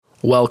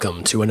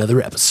Welcome to another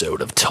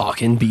episode of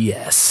Talkin'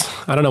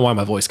 BS. I don't know why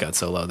my voice got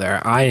so low there.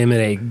 I am in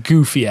a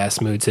goofy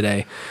ass mood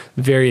today.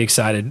 Very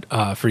excited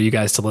for you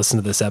guys to listen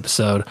to this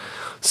episode.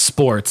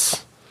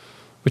 Sports.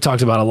 We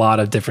talked about a lot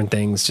of different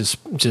things,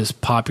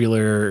 just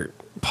popular.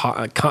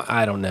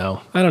 I don't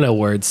know. I don't know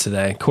words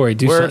today. Corey,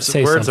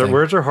 say something.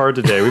 Words are hard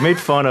today. We made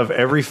fun of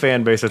every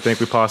fan base I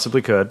think we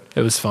possibly could.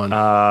 It was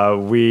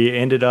fun. We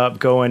ended up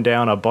going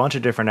down a bunch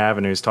of different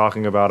avenues,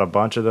 talking about a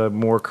bunch of the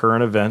more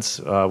current events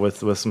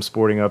with some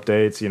sporting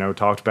updates. You know,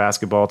 talked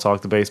basketball,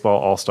 talked the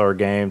baseball All-Star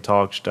game,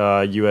 talked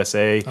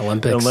USA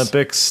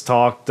Olympics,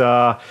 talked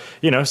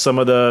some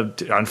of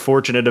the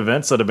unfortunate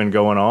events that have been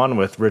going on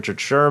with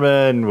Richard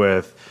Sherman,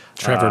 with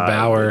Trevor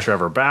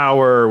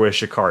Bauer, with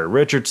Sha'Carri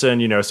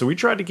Richardson, so we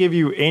tried to give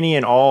you any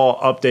and all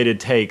updated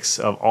takes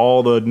of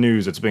all the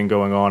news that's been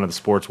going on in the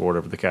sports world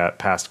over the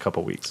past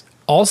couple weeks.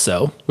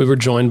 Also, we were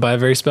joined by a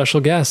very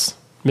special guest,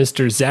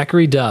 Mr.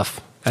 Zachary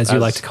Duff, as you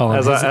like to call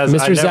him.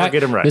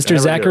 Mr.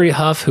 Zachary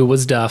Huff, who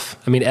was Duff.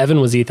 I mean, Evan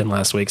was Ethan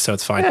last week, so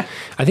it's fine. Yeah.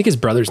 I think his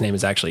brother's name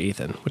is actually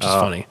Ethan, which is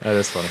funny. That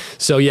is funny.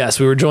 So, yes,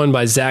 we were joined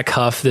by Zach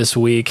Huff this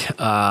week,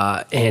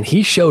 and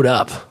he showed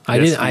up.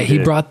 He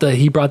brought the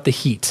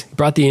heat. He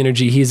brought the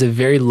energy. He's a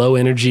very low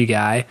energy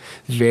guy.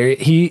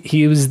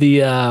 He was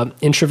the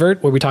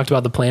introvert where we talked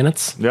about the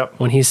planets. Yep.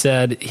 When he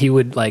said he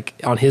would,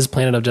 on his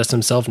planet of just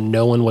himself,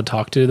 no one would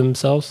talk to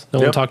themselves. No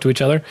one would talk to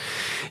each other.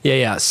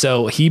 Yeah.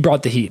 So he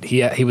brought the heat.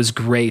 He was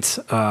great.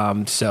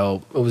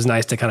 So it was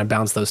nice to kind of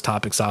bounce those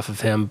topics off of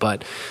him,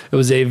 but it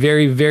was a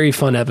very, very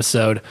fun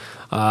episode.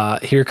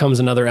 Here comes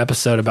another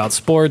episode about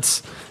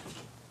sports.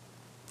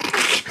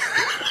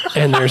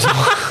 And there's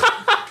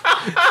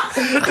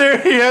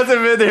he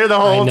hasn't been there the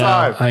whole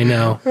time. I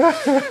know.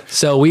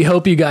 So we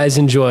hope you guys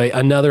enjoy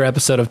another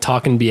episode of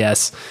Talkin'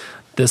 BS.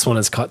 This one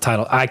is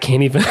titled, I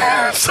can't even.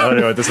 I don't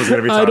know what this is going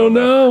to be titled. I don't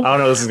know. I don't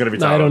know what this is going to be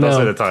titled. I don't know. Don't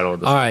say the title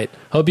of this. All right.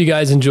 Hope you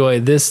guys enjoy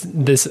this.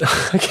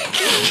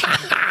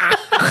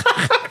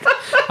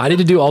 I need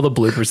to do all the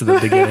bloopers at the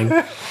beginning.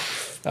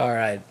 All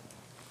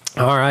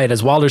right.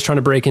 As Wilder's trying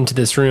to break into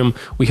this room,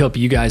 we hope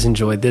you guys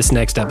enjoy this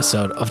next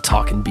episode of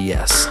Talkin'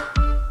 BS.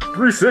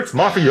 3-6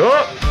 Mafia.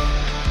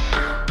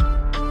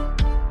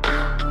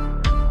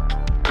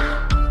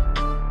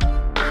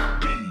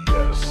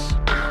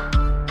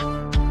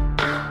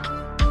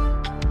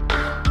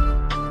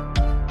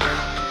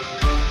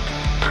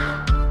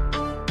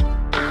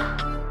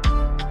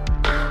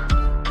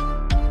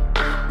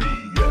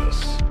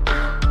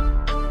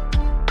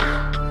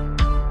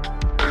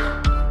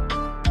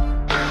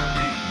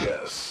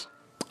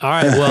 All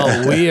right,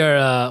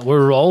 well,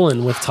 we're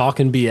rolling with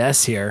Talkin'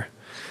 BS here.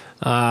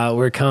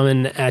 We're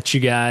coming at you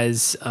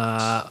guys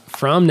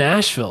from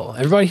Nashville.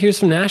 Everybody here's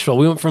from Nashville.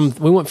 We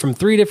went from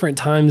 3 different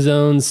time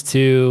zones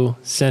to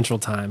Central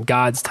Time,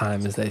 God's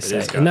time, as they say.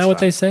 Isn't that what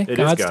they say? It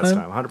is God's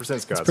time. 100% God's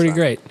time. It's pretty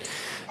great.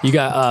 You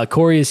got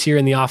Corey is here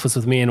in the office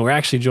with me, and we're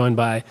actually joined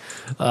by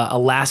a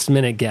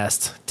last-minute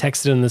guest.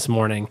 Texted him this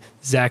morning,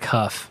 Zach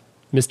Huff,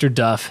 Mr.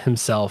 Duff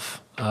himself.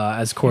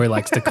 As Corey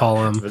likes to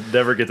call him,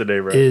 never get the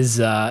name right,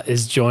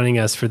 is joining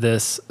us for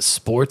this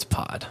sports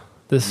pod,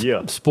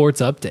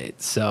 sports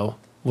update. So,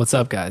 what's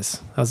up,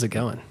 guys? How's it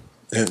going?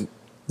 In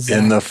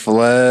the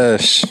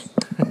flesh,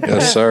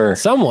 yes, sir.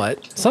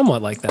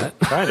 Somewhat like that.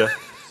 Kinda,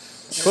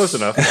 close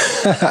enough.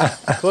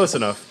 Close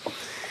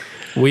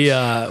enough. We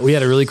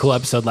had a really cool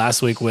episode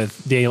last week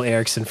with Daniel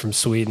Eriksson from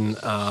Sweden.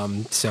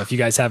 So if you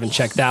guys haven't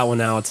checked that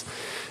one out,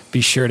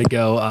 be sure to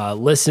go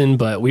listen.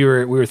 But we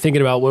were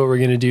thinking about what we're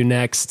going to do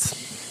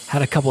next.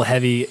 Had a couple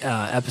heavy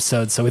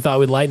episodes, so we thought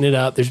we'd lighten it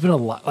up. There's been a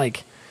lot, I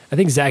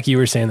think, Zach, you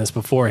were saying this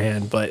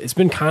beforehand, but it's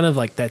been kind of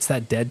that's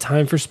that dead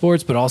time for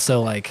sports, but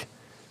also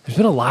there's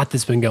been a lot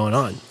that's been going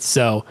on.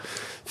 So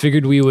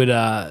figured we would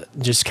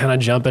just kind of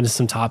jump into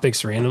some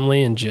topics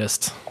randomly and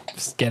just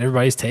get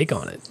everybody's take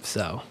on it.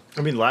 So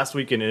I mean, last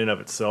weekend in and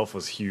of itself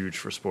was huge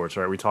for sports,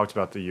 right? We talked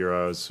about the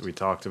Euros. We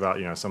talked about,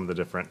 some of the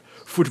different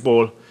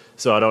football.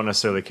 So I don't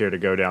necessarily care to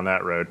go down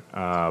that road.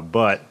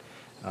 But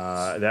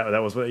that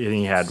was what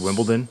you had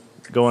Wimbledon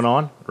going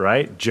on,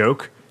 right?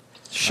 Joke.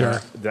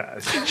 Sure.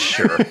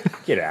 Sure.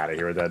 Get out of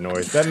here with that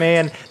noise. That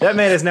man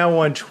has now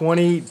won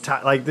 20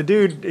 times. The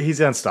dude, he's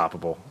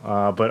unstoppable.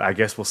 But I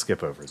guess we'll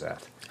skip over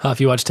that. Huff,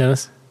 you watch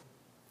tennis?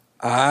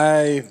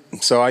 I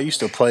used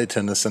to play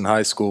tennis in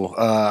high school.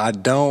 I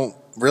don't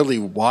really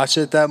watch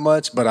it that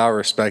much, but I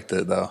respect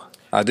it, though.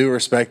 I do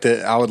respect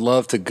it. I would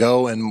love to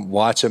go and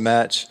watch a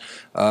match.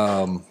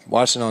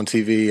 Watching on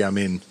TV, I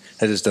mean,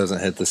 it just doesn't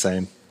hit the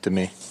same to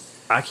me.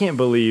 I can't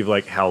believe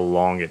how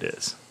long it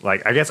is.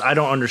 I guess I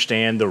don't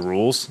understand the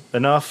rules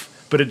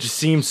enough, but it just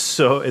seems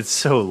it's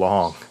so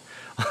long.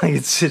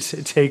 It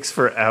takes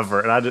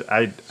forever,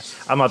 and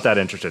I'm not that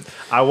interested.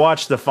 I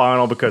watched the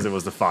final because it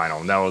was the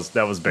final, and that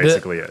was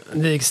basically it.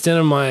 The extent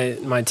of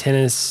my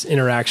tennis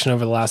interaction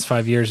over the last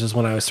 5 years is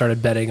when I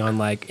started betting on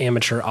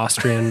amateur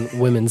Austrian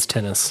women's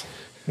tennis.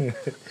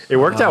 It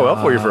worked out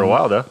well for you for a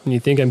while, though. And you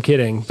think I'm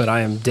kidding, but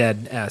I am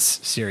dead ass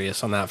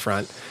serious on that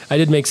front. I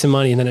did make some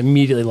money and then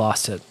immediately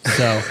lost it.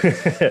 So,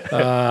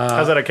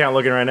 How's that account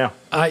looking right now?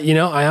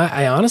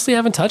 I honestly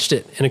haven't touched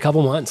it in a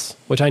couple months,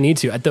 which I need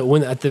to. We're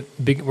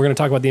going to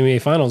talk about the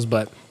NBA Finals,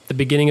 but the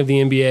beginning of the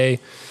NBA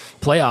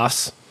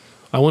playoffs,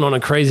 I went on a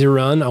crazy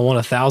run. I won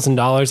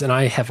 $1,000, and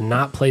I have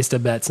not placed a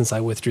bet since I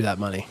withdrew that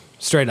money.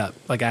 Straight up,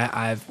 like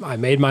I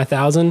made my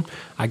 1,000.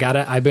 I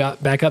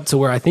got back up to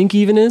where I think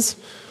even is.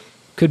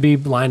 Could be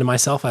lying to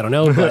myself. I don't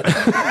know, but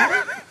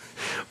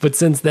but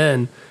since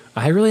then,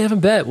 I really haven't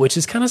bet, which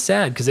is kind of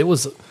sad because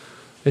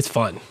it's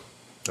fun.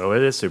 Oh,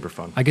 it is super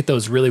fun. I get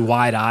those really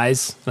wide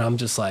eyes, and I'm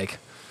just like,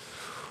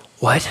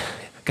 what?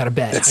 Got to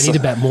bet. I need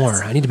to bet more.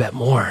 I need to bet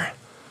more.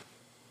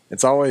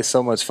 It's always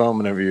so much fun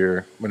whenever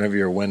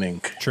you're winning.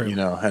 True.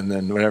 And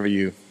then whenever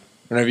you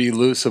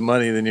lose some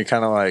money, then you're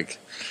kind of like,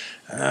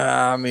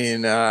 I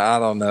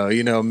don't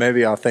know.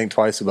 Maybe I'll think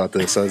twice about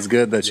this. So it's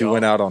good that you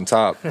went out on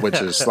top,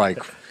 which is like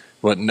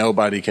what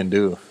nobody can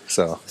do.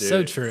 So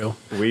True.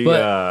 We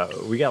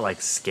got like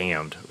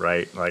scammed,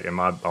 right? Like on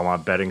my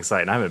betting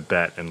site, and I haven't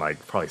bet in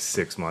like probably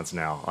 6 months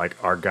now. Like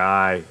our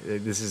guy,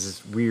 this is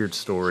this weird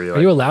story. Like,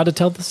 are you allowed to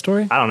tell the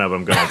story? I don't know, but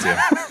I'm going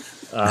to.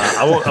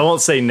 I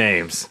won't say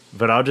names,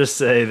 but I'll just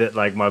say that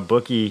like my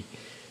bookie,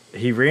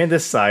 he ran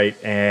this site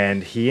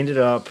and he ended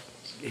up.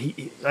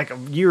 He like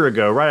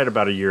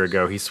about a year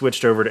ago, he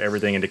switched over to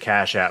everything into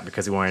Cash App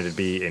because he wanted to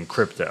be in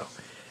crypto.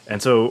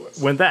 And so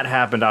when that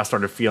happened, I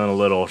started feeling a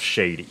little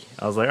shady.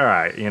 I was like, all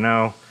right,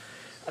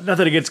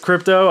 nothing against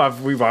crypto.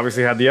 We've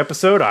obviously had the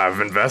episode. I've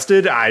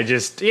invested. I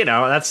just,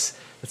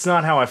 that's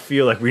not how I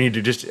feel. Like we need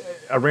to just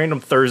a random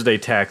Thursday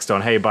text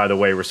on, hey, by the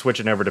way, we're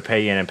switching over to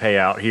pay in and pay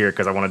out here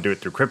because I want to do it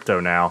through crypto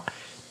now.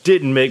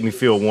 Didn't make me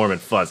feel warm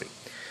and fuzzy.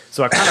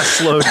 So I kind of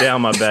slowed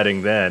down my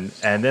betting then.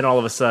 And then all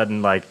of a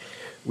sudden, like,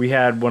 we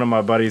had one of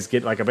my buddies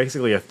get like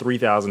basically a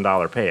 $3,000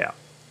 payout.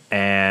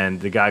 And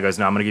the guy goes,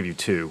 no, I'm going to give you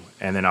 $2,000,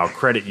 and then I'll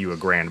credit you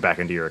 $1,000 back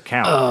into your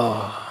account.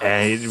 Oh.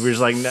 And he was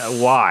like,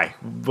 no, why?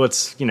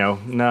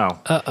 No.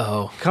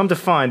 Uh-oh. Come to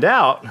find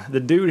out, the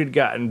dude had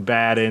gotten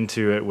bad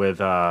into it with,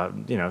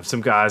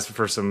 some guys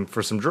for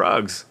some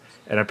drugs,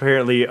 and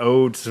apparently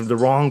owed the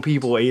wrong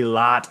people a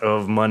lot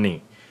of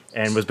money,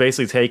 and was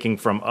basically taking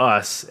from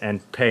us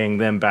and paying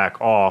them back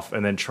off,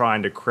 and then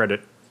trying to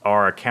credit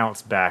our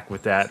accounts back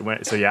with that.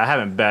 So yeah, I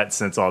haven't bet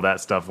since all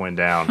that stuff went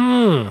down.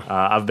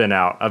 I've been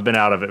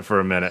out of it for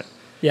a minute.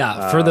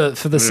 Yeah, for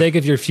the sake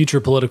of your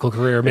future political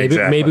career, maybe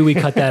Exactly. maybe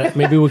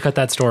we cut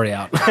that story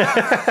out.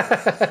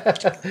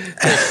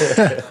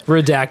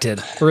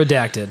 Redacted.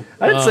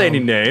 I didn't say any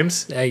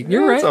names. Hey,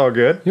 you're right. It's all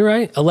good. You're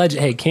right. Alleged.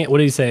 Hey, what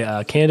did he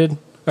say? Candid?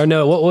 Or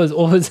no? What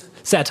was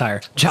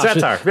satire?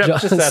 Satire.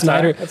 Yep, just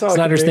satire. That's all it could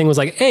Snyder's be. thing was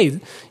like, hey,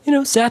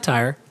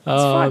 satire.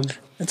 Fine.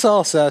 it's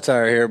all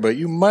satire here, but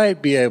you might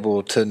be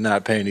able to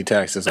not pay any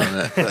taxes on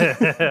that.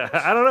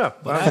 I don't know.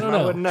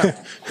 I wouldn't know.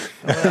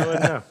 I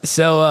wouldn't know.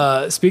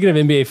 So speaking of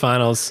NBA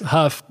Finals,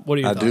 Huff, what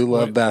are your I thoughts? do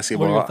love What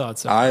basketball. are your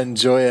thoughts? I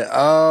enjoy it.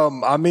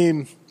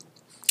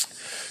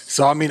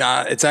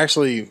 It's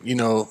actually,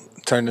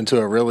 turned into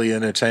a really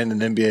entertaining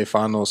NBA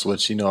Finals,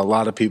 which, a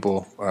lot of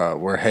people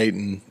were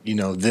hating,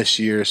 this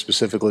year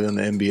specifically in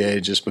the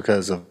NBA just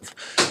because of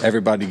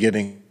everybody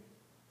getting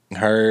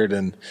hurt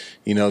and,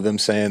 them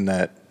saying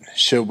that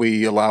should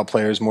we allow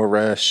players more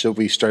rest? Should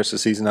we stretch the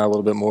season out a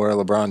little bit more?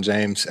 LeBron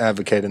James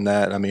advocating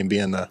that.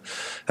 Being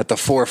at the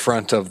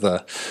forefront of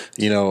the,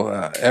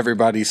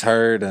 everybody's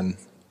hurt and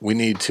we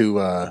need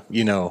to,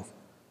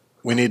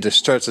 we need to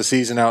stretch the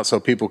season out so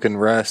people can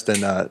rest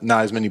and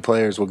not as many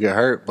players will get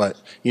hurt. But,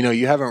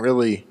 you haven't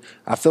really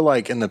 – I feel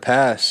like in the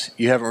past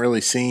you haven't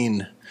really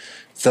seen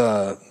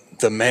the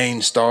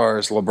main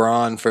stars,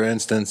 LeBron, for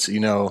instance,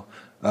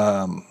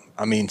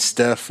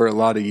 Steph for a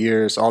lot of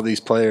years, all these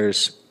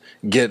players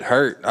get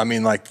hurt.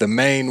 Like the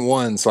main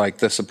ones, like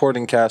the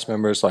supporting cast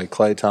members like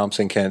Klay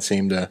Thompson can't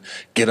seem to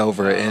get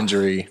over an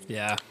injury,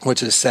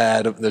 which is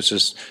sad. That's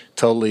just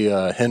totally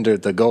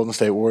hindered the Golden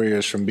State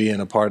Warriors from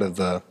being a part of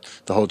the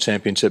whole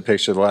championship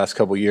picture the last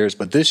couple of years.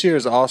 But this year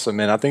is awesome,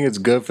 man. I think it's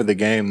good for the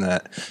game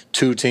that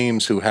two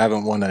teams who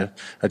haven't won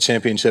a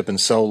championship in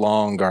so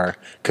long are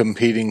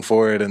competing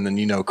for it. And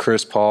then,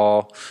 Chris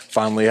Paul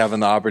finally having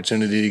the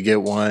opportunity to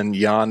get one.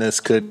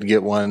 Giannis could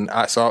get one.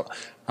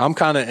 I'm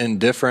kind of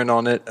indifferent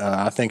on it.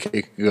 I think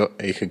it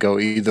could go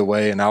either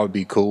way, and I would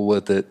be cool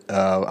with it.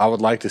 I would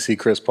like to see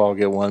Chris Paul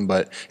get one,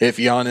 but if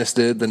Giannis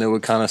did, then it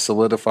would kind of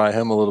solidify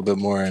him a little bit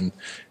more in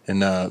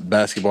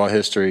basketball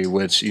history,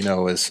 which,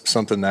 is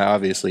something that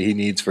obviously he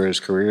needs for his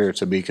career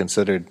to be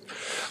considered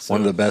one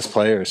of the best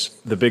players.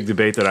 The big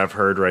debate that I've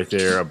heard right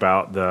there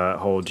about the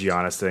whole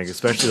Giannis thing,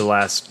 especially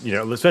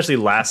especially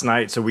last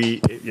night. So we,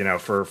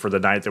 for the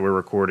night that we're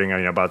recording,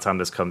 by the time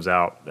this comes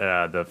out,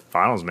 the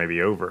finals may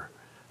be over.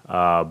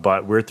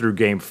 But we're through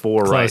game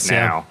 4 right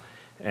now.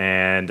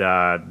 And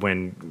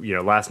when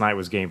last night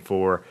was Game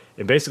 4,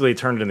 it basically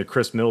turned into the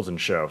Chris Middleton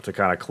show to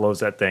kind of close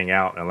that thing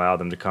out and allow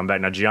them to come back.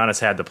 Now Giannis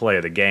had the play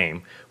of the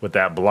game with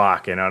that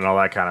block and all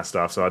that kind of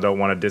stuff, so I don't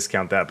want to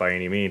discount that by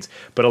any means.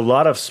 But a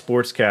lot of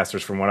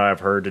sportscasters, from what I've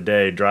heard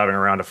today, driving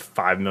around to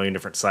 5 million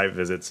different site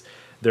visits,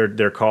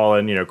 they're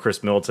calling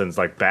Chris Middleton's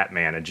like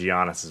Batman and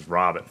Giannis is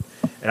Robin,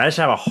 and I just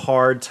have a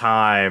hard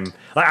time.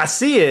 Like I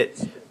see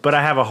it. But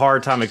I have a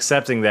hard time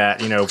accepting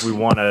that, if we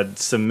want to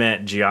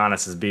cement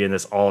Giannis as being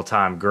this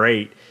all-time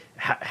great,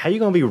 how are you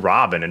going to be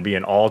Robin and be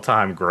an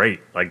all-time great?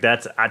 Like,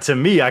 that's to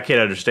me, I can't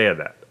understand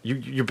that.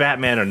 You're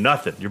Batman or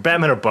nothing. You're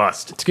Batman or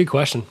bust. It's a good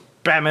question.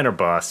 Batman or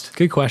bust.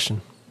 Good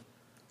question.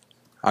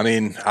 I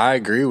mean, I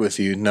agree with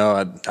you.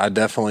 No, I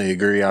definitely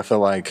agree. I feel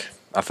like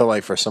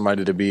for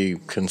somebody to be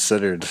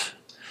considered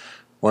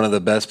one of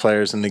the best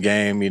players in the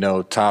game,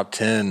 top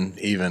 10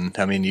 even.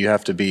 I mean, you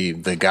have to be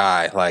the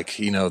guy, like,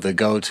 the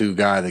go-to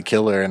guy, the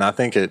killer. And I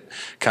think it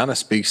kind of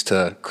speaks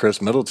to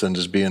Chris Middleton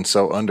just being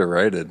so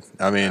underrated.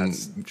 I mean,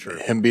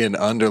 him being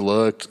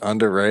underlooked,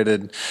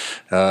 underrated,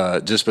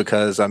 just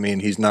because, I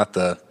mean, he's not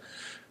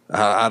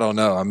I don't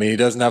know. I mean, he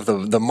doesn't have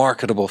the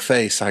marketable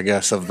face, I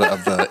guess, of the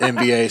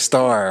NBA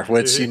star,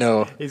 which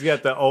he's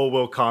got the old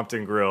Will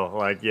Compton grill.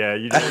 Like, yeah,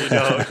 you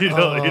don't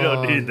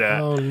need that.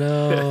 Oh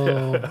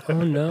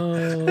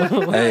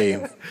no!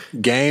 Hey,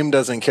 game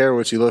doesn't care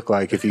what you look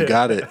like. If you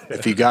got it,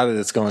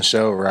 it's going to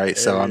show, right?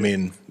 So I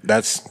mean,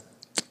 that's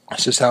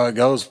just how it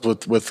goes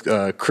with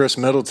Chris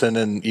Middleton,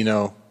 and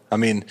I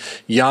mean,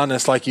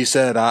 Giannis, like you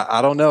said,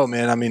 I don't know,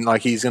 man. I mean,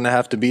 like, he's going to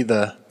have to be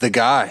the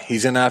guy.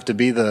 He's going to have to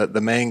be the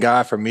main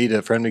guy for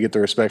him to get the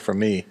respect from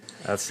me.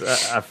 I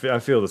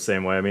feel the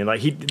same way. I mean, like,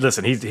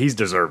 he's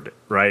deserved it,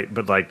 right?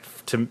 But like,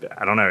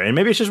 I don't know, and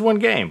maybe it's just one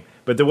game.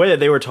 But the way that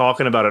they were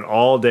talking about it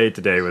all day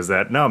today was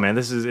that, no, man,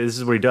 this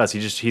is what he does.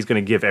 He's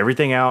going to give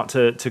everything out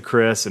to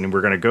Chris, and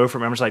we're going to go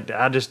from him. I'm just like,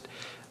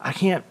 I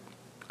can't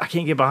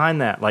get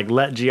behind that. Like,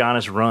 let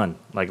Giannis run.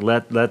 Like,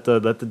 let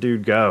the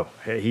dude go.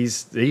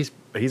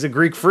 He's a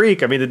Greek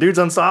freak. I mean, the dude's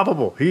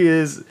unstoppable. He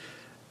is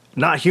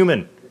not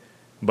human.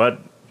 But,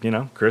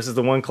 Chris is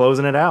the one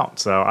closing it out.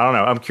 So, I don't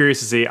know. I'm curious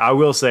to see. I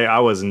will say I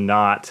was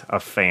not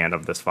a fan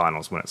of this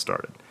finals when it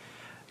started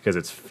because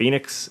it's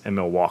Phoenix and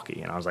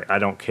Milwaukee. And I was like, I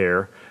don't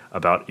care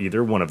about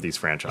either one of these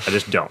franchises. I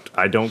just don't.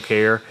 I don't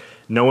care.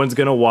 No one's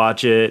going to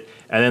watch it.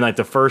 And then, like,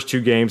 the first two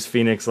games,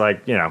 Phoenix,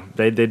 like,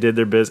 they did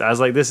their business. I was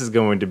like, this is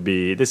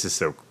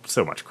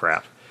so much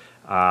crap.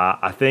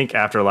 I think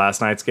after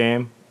last night's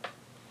game,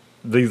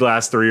 these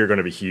last three are going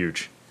to be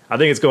huge. I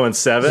think it's going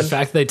 7. The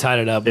fact they tied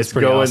it up is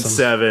pretty going awesome.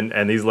 7,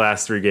 and these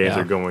last 3 games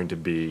are going to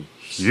be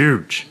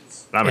huge.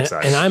 I'm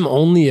excited. And I'm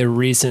only a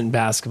recent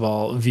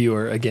basketball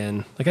viewer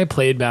again. Like, I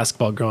played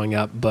basketball growing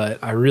up,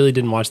 but I really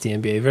didn't watch the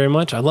NBA very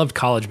much. I loved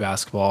college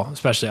basketball,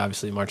 especially,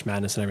 obviously, March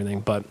Madness and everything.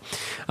 But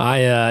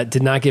I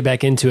did not get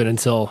back into it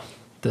until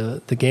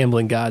the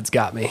gambling gods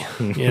got me.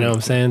 You know what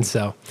I'm saying?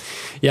 So,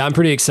 yeah, I'm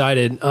pretty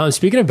excited.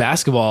 Speaking of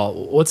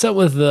basketball, what's up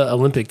with the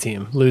Olympic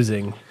team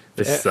losing?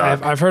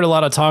 I've heard a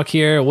lot of talk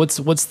here.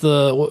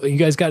 You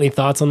guys got any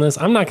thoughts on this?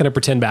 I'm not going to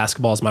pretend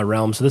basketball is my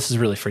realm, so this is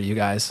really for you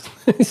guys.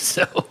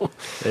 So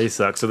they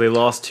suck. So they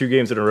lost 2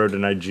 games in a row to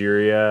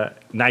Nigeria.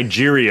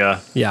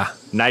 Yeah.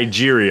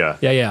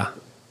 Yeah.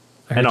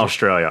 And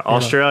Australia.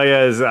 Australia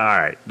is all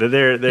right.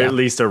 They're at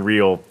least a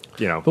real,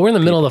 But we're in the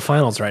middle of the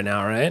finals right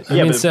now, right?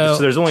 So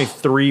there's only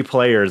 3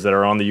 players that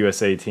are on the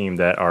USA team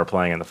that are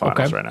playing in the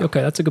finals right now.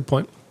 Okay, that's a good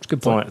point.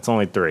 It's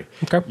only 3.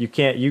 Okay. You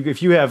can't.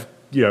 If you have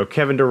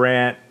Kevin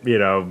Durant,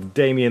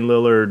 Damian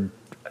Lillard,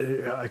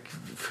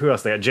 who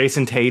else they got?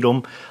 Jason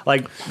Tatum.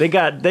 Like, they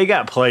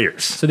got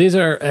players. So these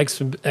are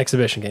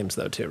exhibition games,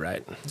 though, too,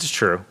 right? It's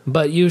true.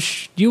 But you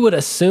would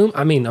assume.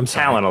 I mean, I'm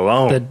sorry. Talent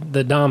alone.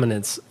 The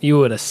dominance. You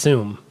would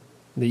assume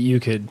that you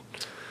could.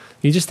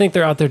 You just think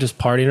they're out there just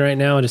partying right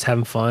now and just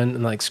having fun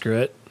and like screw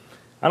it.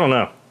 I don't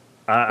know.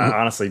 I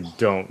honestly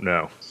don't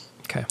know.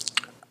 Okay.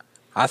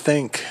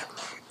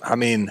 I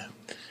mean,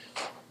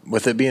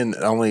 with it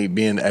only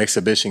being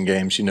exhibition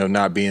games,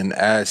 not being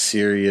as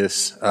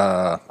serious,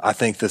 I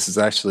think this is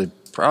actually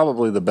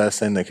probably the best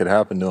thing that could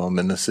happen to them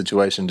in this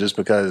situation, just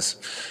because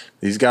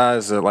these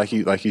guys, like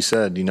you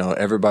said,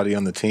 everybody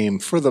on the team,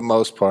 for the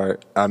most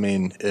part, I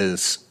mean,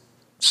 is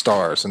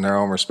stars in their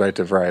own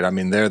respective right. I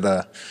mean, they're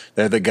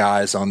the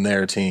guys on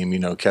their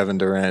team, Kevin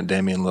Durant,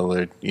 Damian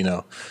Lillard,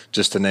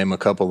 just to name a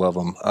couple of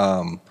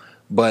them.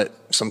 But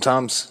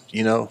sometimes,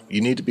 you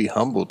need to be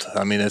humbled.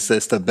 I mean, it's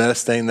the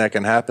best thing that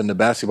can happen to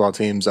basketball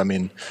teams. I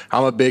mean,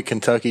 I'm a big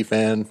Kentucky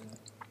fan.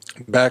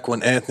 Back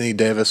when Anthony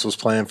Davis was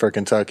playing for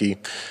Kentucky,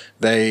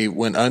 they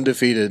went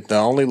undefeated. The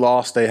only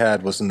loss they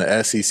had was in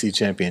the SEC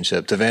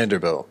championship to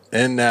Vanderbilt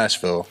in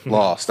Nashville.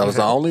 Lost. That was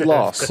the only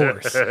loss.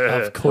 Of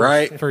course.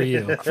 Right? For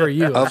you.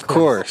 Of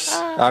course.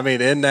 I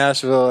mean, in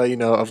Nashville,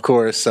 of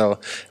course. So,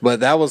 but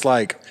that was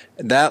like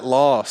that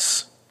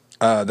loss.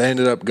 They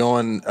ended up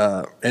going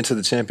into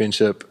the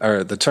championship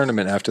or the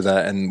tournament after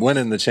that and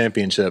winning the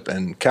championship.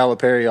 And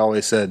Calipari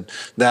always said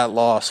that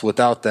loss,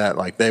 without that,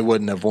 like, they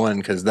wouldn't have won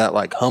because that,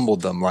 like,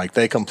 humbled them. Like,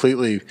 they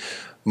completely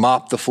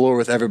mop the floor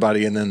with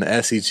everybody, and then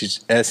the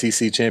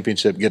SEC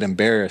championship get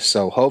embarrassed.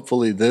 So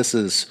hopefully this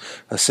is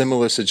a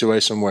similar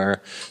situation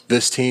where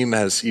this team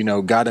has,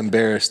 got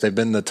embarrassed. They've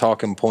been the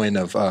talking point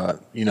of,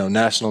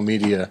 national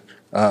media.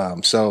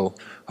 So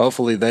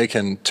hopefully they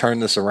can turn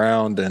this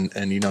around and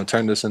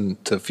turn this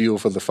into fuel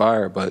for the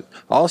fire. But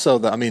also,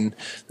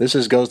 this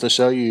just goes to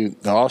show you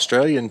the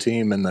Australian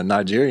team and the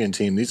Nigerian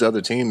team, these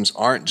other teams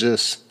aren't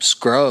just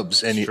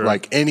scrubs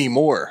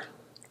anymore.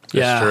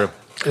 Yeah. True.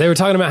 They were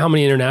talking about how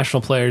many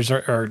international players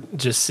were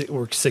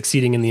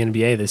succeeding in the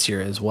NBA this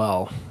year as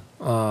well.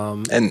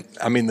 And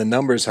the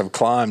numbers have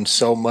climbed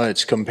so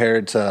much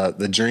compared to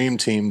the Dream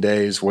Team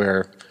days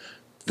where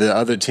the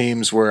other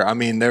teams were,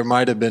 there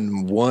might have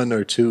been one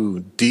or two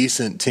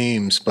decent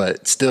teams,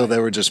 but still they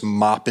were just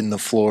mopping the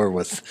floor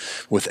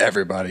with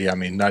everybody.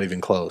 Not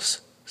even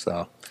close.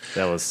 So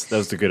that was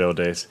the good old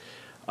days.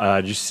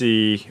 Did you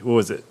see, what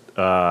was it?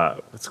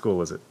 What school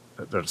was it?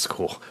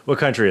 What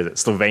country is it?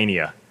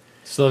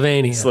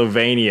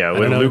 Slovenia,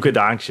 with Luka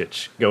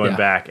Doncic going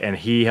back, and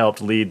he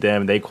helped lead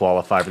them. They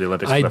qualified for the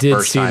Olympics for the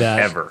first time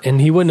ever. And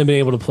he wouldn't have been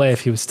able to play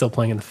if he was still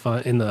playing in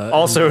the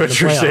also in a the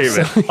true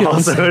playoffs.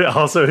 statement.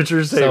 Also a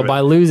true statement. So by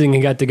losing, he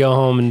got to go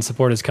home and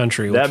support his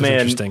country, which was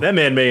interesting. That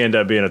man may end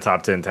up being a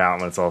top 10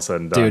 talent when it's all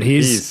said and done. Dude,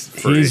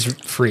 he's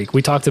freak.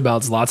 We talked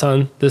about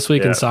Zlatan this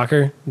week in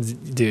soccer.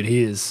 Dude,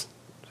 he's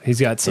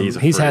got some.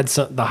 He's had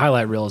some. The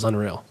highlight reel is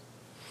unreal.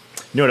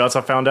 You know what else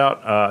I found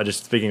out?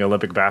 Just speaking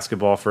Olympic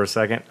basketball for a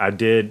second,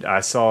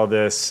 I saw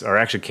this, or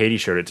actually Katie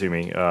showed it to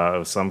me. It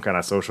was some kind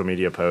of social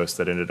media post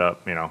that ended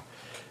up,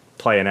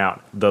 playing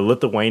out. The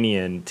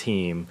Lithuanian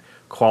team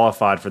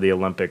qualified for the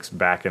Olympics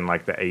back in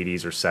like the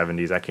 80s or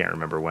 70s. I can't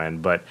remember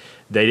when, but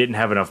they didn't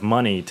have enough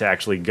money to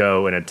actually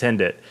go and attend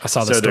it. I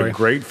saw the story. So the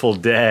Grateful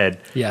Dead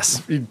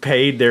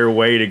paid their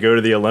way to go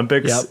to the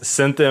Olympics,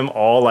 sent them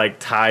all like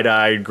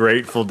tie-dyed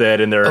Grateful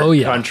Dead in their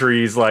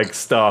country's like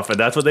stuff. And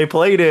that's what they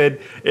played in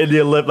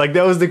the Olympics. Like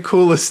that was the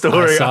coolest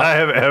story I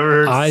have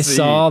ever seen. I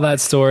saw that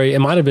story. It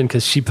might have been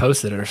because she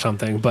posted it or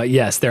something. But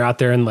yes, they're out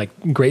there in like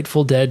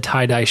Grateful Dead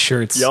tie-dye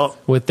shirts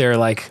with their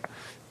like,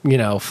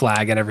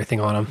 flag and everything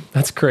on them.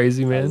 That's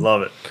crazy, man. I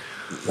love it.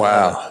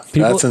 Wow.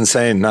 That's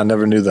insane. I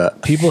never knew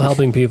that. People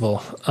helping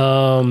people.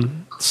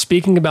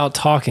 Speaking about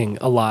talking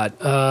a lot,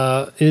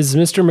 is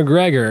Mr.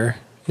 McGregor,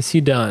 is he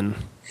done?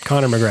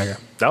 Conor McGregor.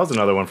 That was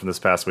another one from this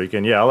past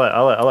weekend. Yeah,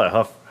 I'll let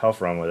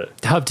Huff run with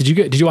it. Huff, did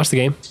you watch the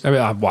game?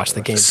 I watched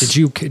the game.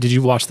 Did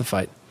you watch the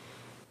fight?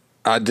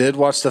 I did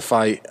watch the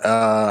fight.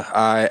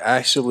 I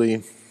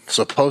actually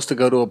supposed to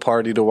go to a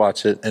party to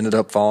watch it. Ended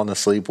up falling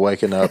asleep,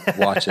 waking up,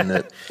 watching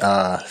it.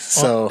 On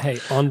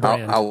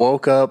brand. I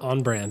woke up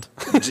on brand.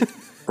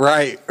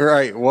 Right.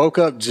 Woke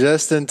up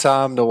just in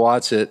time to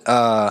watch it.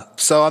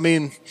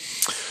 Whenever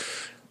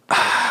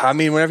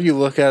you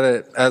look at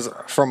it as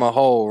from a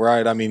whole,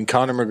 right?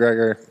 Conor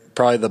McGregor,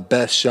 probably the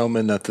best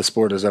showman that the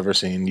sport has ever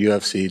seen.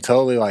 UFC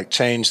totally like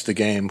changed the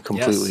game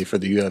completely for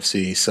the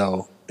UFC.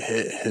 So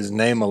his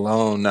name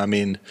alone,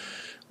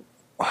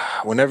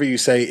 whenever you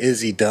say, is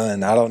he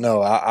done? I don't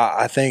know.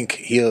 I think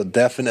he'll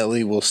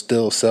definitely will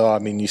still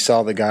sell. You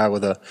saw the guy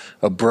with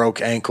a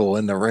broke ankle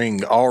in the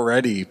ring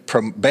already,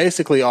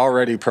 basically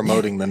already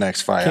promoting the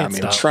next fight.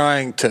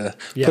 Trying to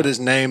put his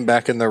name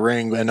back in the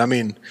ring. And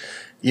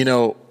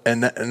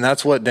and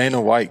that's what Dana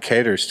White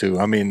caters to.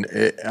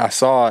 I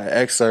saw an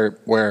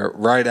excerpt where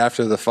right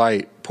after the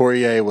fight,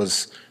 Poirier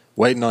was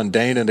waiting on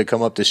Dana to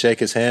come up to shake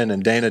his hand,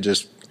 and Dana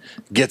just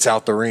gets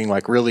out the ring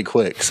like really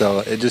quick. So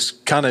it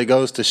just kind of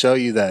goes to show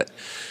you that,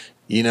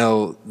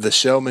 the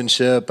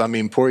showmanship.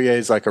 Poirier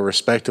is like a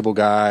respectable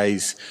guy.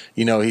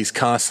 He's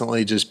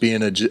constantly just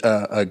being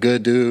a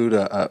good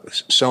dude,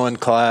 showing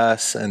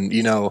class. And,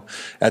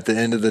 at the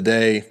end of the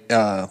day,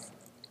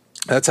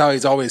 that's how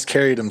he's always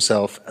carried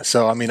himself.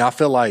 So, I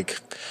feel like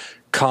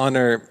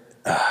Conor,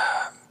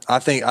 I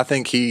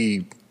think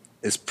he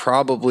is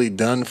probably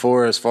done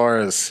for as far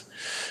as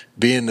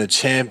being the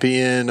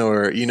champion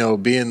or,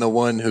 being the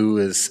one who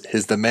is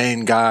the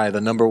main guy, the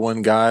number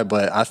one guy.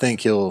 But I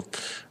think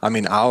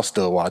I'll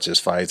still watch his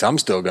fights. I'm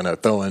still going to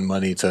throw in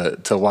money to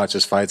watch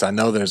his fights. I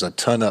know there's a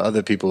ton of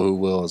other people who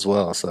will as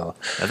well. So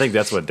I think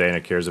that's what Dana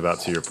cares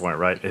about, to your point,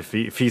 right? If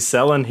he's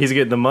selling, he's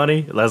getting the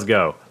money. Let's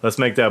go. Let's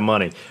make that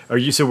money. Were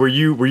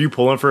you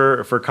pulling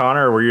for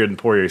Conor, or were you in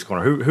Poirier's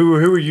corner?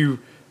 Who are you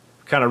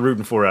kind of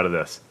rooting for out of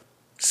this?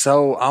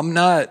 So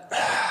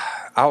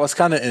I was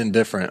kind of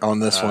indifferent on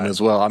this one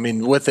as well.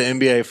 With the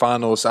NBA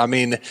Finals,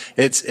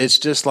 it's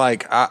just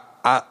like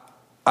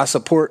I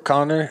support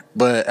Conor,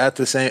 but at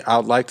the same,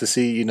 I'd like to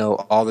see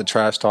all the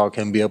trash talk,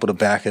 him be able to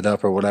back it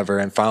up or whatever,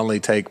 and finally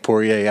take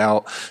Poirier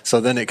out.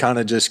 So then it kind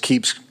of just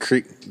keeps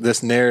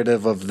this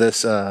narrative of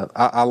this.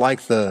 I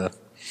like the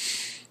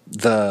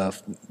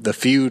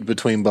feud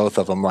between both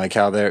of them, like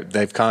how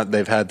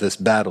they've had this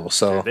battle.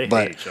 So they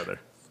hate each other.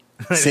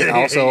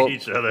 Also,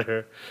 hate each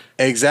other.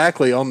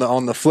 Exactly. On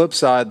the flip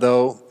side,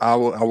 though, I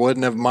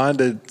wouldn't have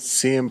minded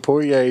seeing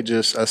Poirier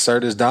just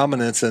assert his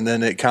dominance, and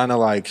then it kind of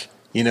like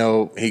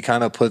he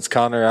kind of puts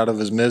Connor out of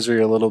his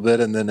misery a little bit,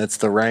 and then it's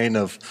the reign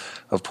of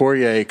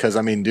Poirier. Because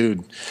I mean,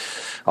 dude,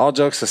 all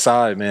jokes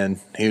aside, man,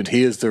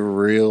 he is the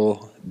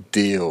real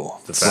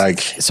deal. Like,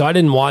 so I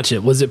didn't watch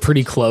it. Was it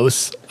pretty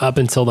close up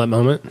until that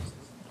moment?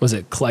 Was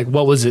it like,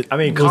 what was it? I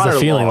mean, what was Connor the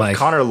feeling lost. like?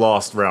 Connor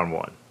lost round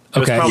 1. It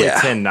was Okay. probably Yeah.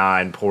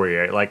 10-9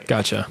 Poirier. Like,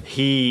 Gotcha.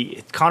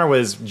 Connor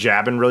was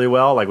jabbing really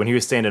well, like when he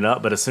was standing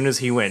up, but as soon as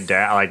he went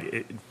down,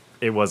 like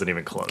it wasn't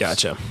even close.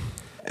 Gotcha.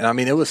 and I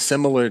mean, it was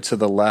similar to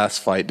the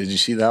last fight. Did you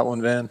see that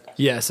one, Van?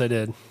 Yes, I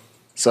did.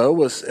 So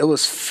it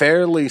was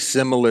fairly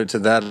similar to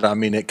that. I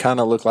mean, it kind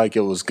of looked like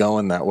it was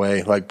going that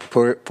way. Like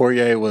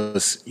Poirier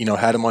was,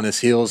 had him on his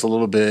heels a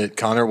little bit.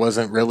 Connor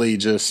wasn't really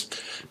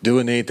just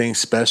doing anything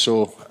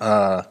special.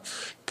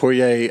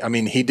 Poirier, I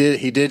mean, he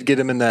did get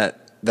him in that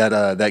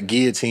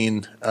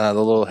guillotine, the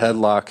little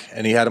headlock,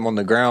 and he had him on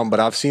the ground. But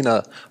I've seen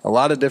a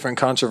lot of different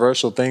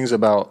controversial things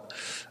about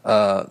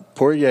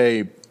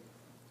Poirier.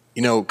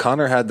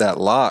 Connor had that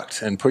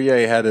locked, and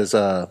Poirier had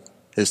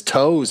his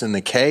toes in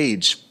the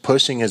cage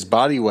pushing his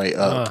body weight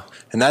up.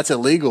 And that's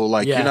illegal.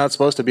 Like, Yeah. you're not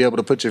supposed to be able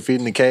to put your feet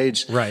in the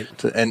cage. Right.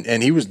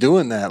 And he was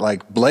doing that,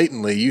 like,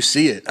 blatantly. You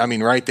see it. I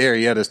mean, right there,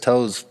 he had his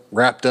toes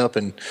wrapped up.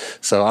 And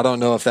so I don't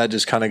know if that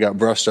just kind of got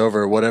brushed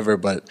over or whatever.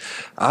 But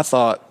I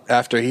thought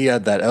after he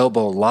had that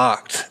elbow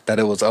locked that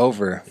it was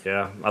over.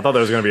 Yeah, I thought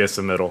there was going to be a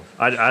submittal.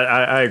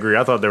 I agree.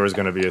 I thought there was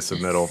going to be a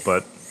submittal,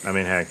 but I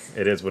mean, hey,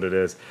 it is what it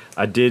is.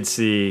 I did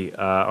see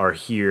or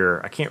hear.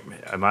 I can't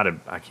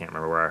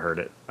remember where I heard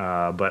it.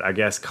 But I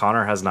guess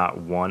Connor has not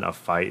won a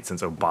fight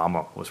since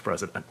Obama was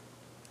president.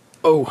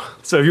 Oh,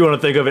 So if you want to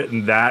think of it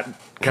in that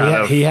kind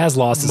of he has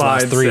lost his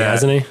last 3, mindset.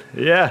 hasn't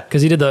he? Yeah.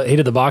 Because he did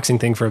the boxing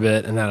thing for a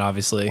bit, and that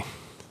obviously,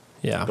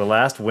 yeah. The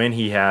last win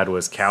he had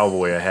was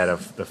Cowboy ahead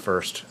of the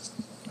first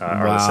or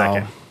the Wow.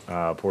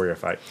 second Poirier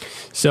fight.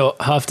 So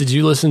Huff, did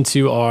you listen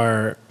to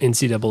our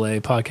NCAA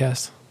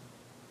podcast?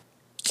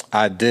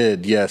 I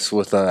did, yes,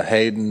 with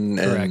Hayden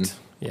and Correct.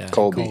 Yeah,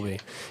 Colby.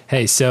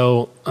 Hey,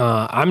 so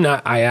I'm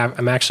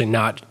actually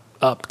not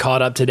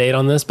caught up to date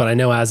on this, but I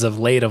know as of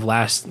late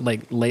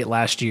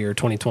last year,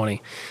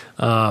 2020,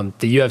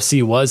 the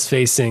UFC was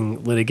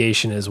facing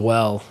litigation as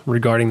well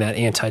regarding that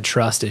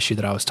antitrust issue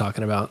that I was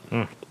talking about.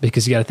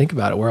 Because you got to think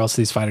about it, where else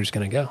are these fighters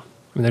going to go?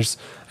 I mean,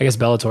 I guess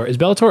Bellator. Is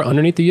Bellator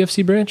underneath the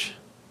UFC branch?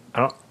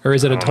 Or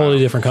is it a totally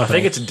different company?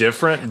 I think it's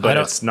different, but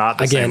it's not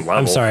the same level.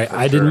 I'm sorry. for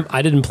I sure.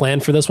 didn't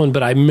plan for this one,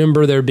 but I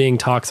remember there being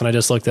talks, and I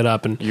just looked it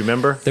up, and You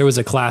remember? there was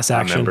a class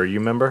action. You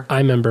remember? I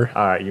remember.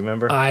 All right, you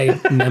remember? I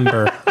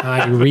remember.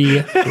 I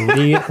remember.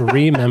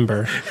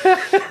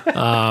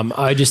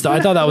 I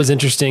thought that was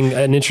interesting,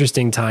 an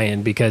interesting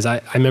tie-in, because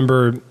I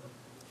remember.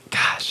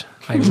 Gosh,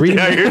 I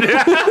remember.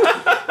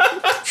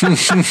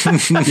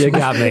 You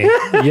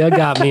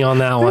got me on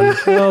that one.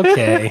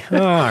 Okay, all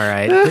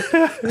right.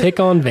 Pick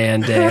on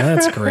Van Day.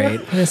 That's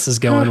great. This is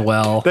going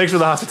well. Thanks for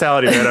the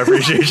hospitality, man. I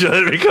appreciate you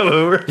letting me come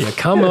over. You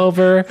come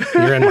over.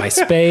 You're in my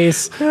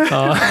space.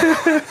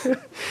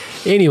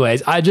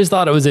 Anyways, I just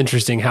thought it was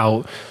interesting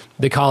how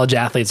the college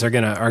athletes are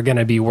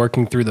gonna be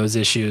working through those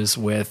issues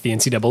with the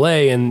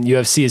NCAA, and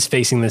UFC is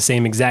facing the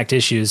same exact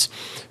issues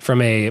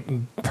from a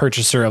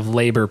purchaser of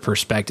labor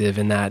perspective.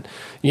 In that,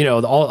 a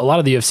lot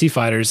of the UFC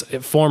fighters,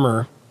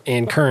 former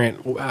and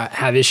current,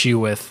 have issue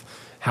with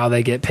how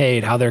they get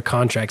paid, how their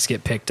contracts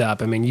get picked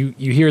up. I mean, you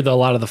hear a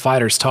lot of the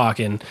fighters talk,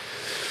 and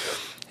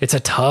it's a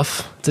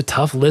tough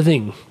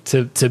living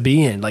to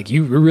be in. Like,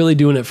 you're really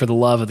doing it for the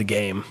love of the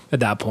game at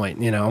that point,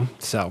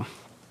 So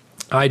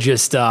I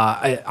just,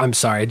 I'm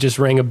sorry, it just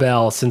rang a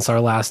bell since our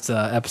last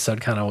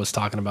episode kind of was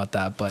talking about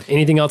that. But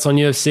anything else on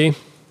UFC?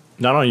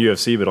 Not on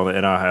UFC, but on the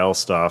NIL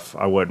stuff.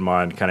 I wouldn't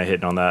mind kind of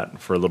hitting on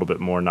that for a little bit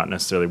more, not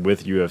necessarily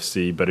with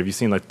UFC, but have you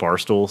seen like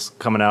Barstool's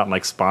coming out and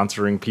like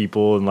sponsoring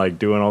people and like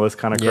doing all this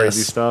kind of crazy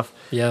Yes. stuff?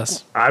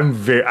 Yes.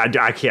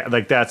 I can't,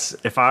 like, that's,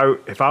 if I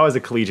was a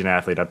collegiate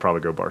athlete, I'd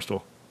probably go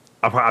Barstool.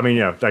 I mean,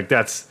 like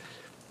that's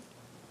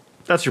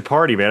your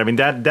party, man. I mean,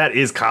 that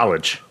is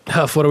college.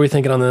 Huff, what are we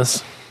thinking on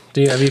this?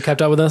 Have you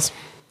kept up with this?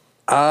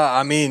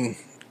 I mean,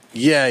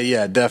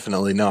 yeah,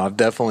 definitely. No, I've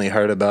definitely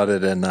heard about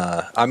it, and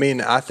I mean,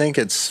 I think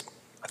it's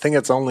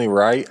only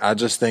right. I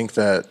just think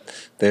that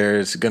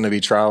there's going to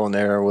be trial and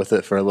error with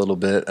it for a little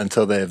bit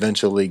until they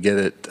eventually get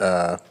it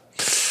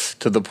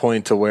to the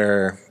point to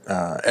where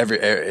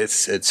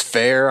it's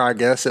fair. I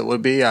guess it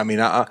would be. I mean,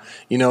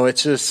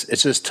 it's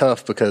just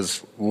tough because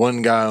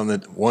one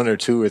or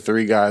two or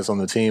three guys on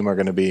the team are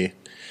going to be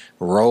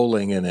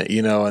rolling in it,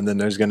 and then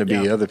there's going to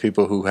be other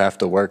people who have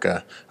to work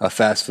a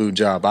fast food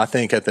job. I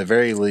think at the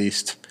very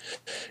least,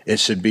 it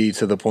should be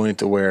to the point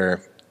to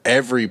where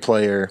every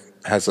player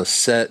has a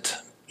set,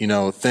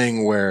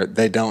 thing where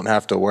they don't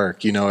have to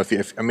work.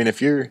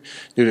 If you're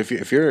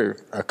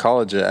a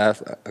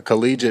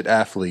collegiate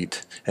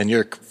athlete and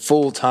you're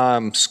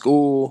full-time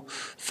school,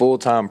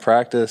 full-time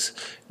practice,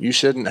 you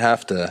shouldn't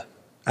have to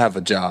have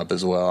a job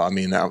as well. I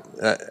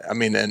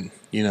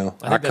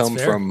come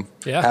fair. from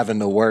having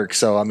to work.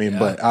 So,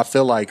 but I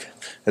feel like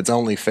it's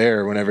only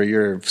fair whenever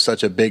you're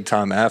such a big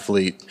time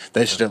athlete,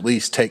 they should at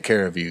least take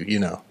care of you,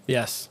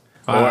 Yes.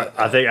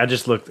 I think I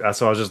just looked.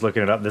 So I was just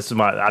looking it up. This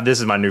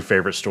is my new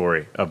favorite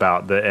story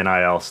about the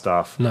NIL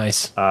stuff.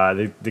 Nice.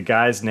 The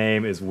guy's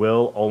name is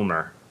Will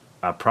Ulmer.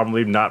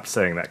 Probably not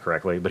saying that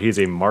correctly, but he's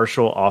a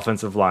Marshall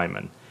offensive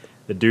lineman.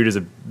 The dude is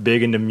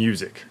big into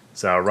music.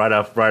 So right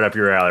up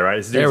your alley, right?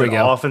 This dude's an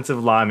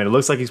offensive lineman. It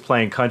looks like he's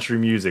playing country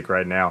music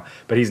right now,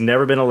 but he's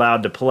never been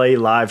allowed to play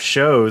live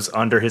shows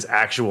under his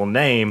actual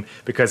name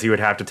because he would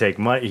have to take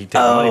money. He'd take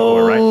money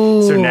for it,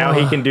 right? So now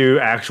he can do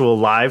actual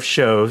live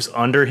shows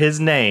under his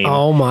name.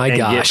 Oh my and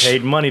gosh! Get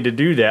paid money to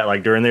do that,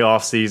 like during the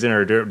off season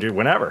or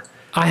whenever.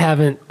 I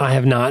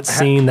have not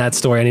seen that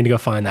story. I need to go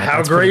find that.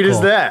 How great is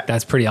that?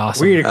 That's pretty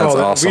awesome. We need to call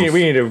awesome.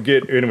 We need to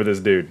get in with this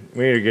dude.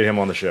 We need to get him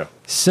on the show.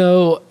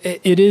 So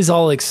it is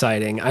all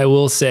exciting. I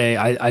will say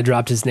I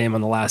dropped his name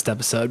on the last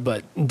episode,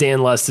 but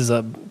Dan Lust is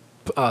a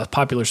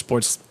popular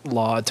sports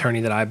law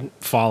attorney that I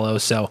follow.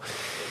 So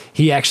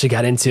he actually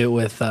got into it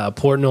with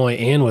Portnoy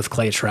and with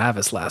Clay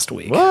Travis last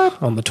week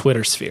on the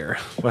Twitter sphere.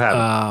 What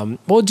happened?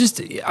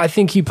 I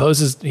think he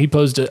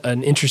posed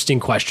an interesting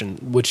question,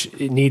 which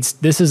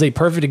this is a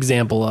perfect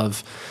example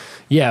of,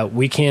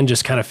 we can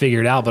just kind of figure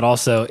it out, but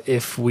also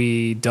if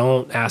we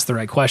don't ask the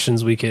right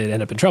questions, we could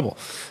end up in trouble.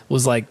 It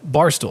was like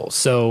Barstool.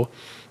 So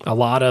a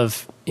lot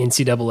of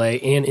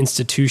NCAA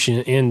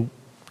and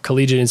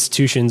collegiate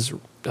institutions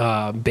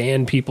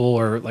ban people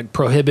or like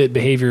prohibit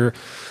behavior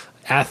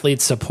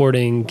athletes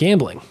supporting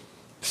gambling.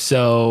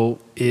 So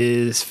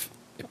is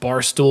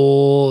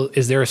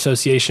their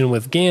association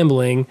with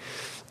gambling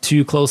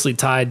too closely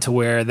tied to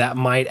where that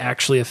might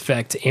actually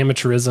affect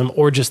amateurism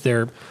or just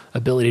their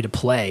ability to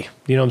play?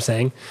 You know what I'm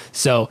saying?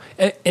 So,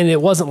 and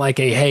it wasn't like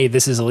hey,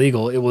 this is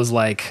illegal. It was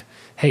like,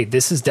 hey,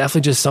 this is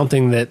definitely just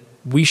something that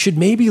we should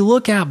maybe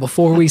look at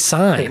before we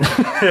sign.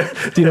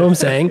 Do you know what I'm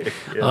saying?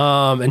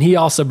 Yeah. And he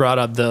also brought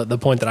up the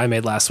point that I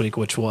made last week,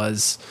 which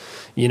was,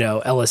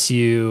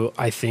 LSU,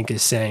 I think,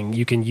 is saying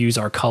you can use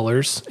our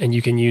colors and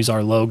you can use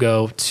our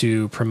logo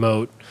to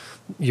promote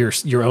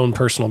your own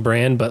personal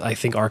brand. But I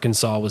think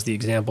Arkansas was the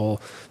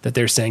example that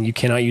they're saying you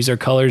cannot use our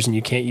colors and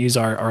you can't use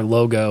our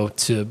logo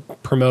to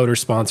promote or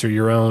sponsor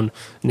your own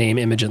name,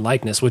 image, and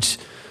likeness, which,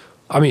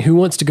 I mean, who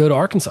wants to go to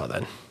Arkansas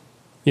then?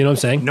 You know what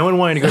I'm saying? No one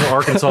wanted to go to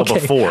Arkansas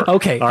before.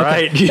 Okay. All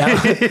right.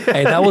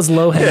 That was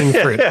low-hanging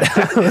fruit.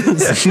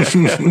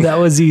 That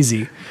was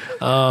easy.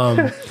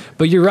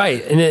 But you're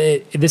right.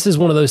 And this is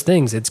one of those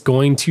things. It's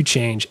going to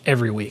change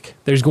every week.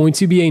 There's going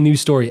to be a new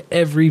story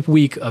every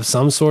week of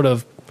some sort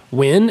of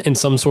win and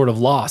some sort of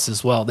loss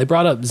as well. They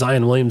brought up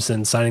Zion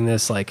Williamson signing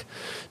this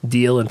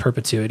deal in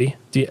perpetuity.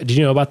 Did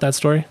you know about that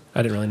story?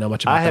 I didn't really know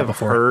much about that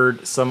before. I have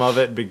heard some of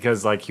it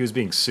because he was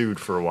being sued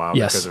for a while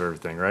because of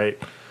everything, right?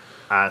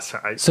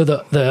 So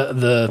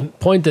the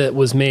point that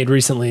was made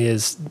recently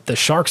is the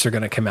Sharks are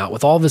going to come out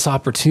with all this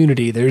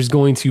opportunity. There's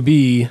going to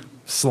be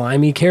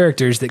slimy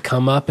characters that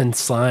come up and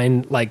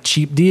sign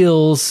cheap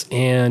deals,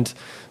 and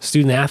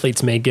student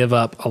athletes may give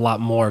up a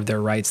lot more of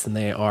their rights than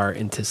they are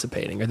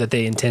anticipating or that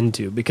they intend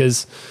to.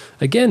 Because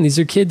again, these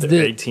are kids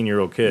They're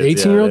 18-year-old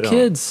kids. 18-year-old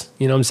kids.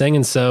 You know what I'm saying?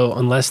 And so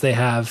unless they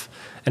have,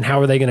 and how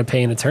are they going to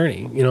pay an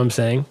attorney? You know what I'm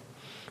saying?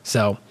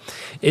 So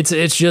it's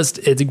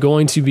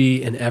going to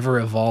be an ever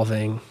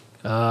evolving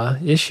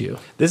issue.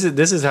 This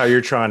is how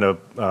you're trying to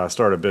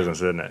start a business,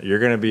 isn't it? You're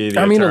going to be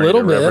the attorney a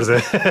little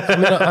bit.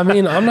 I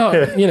mean, I'm not,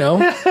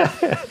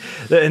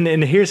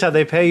 And here's how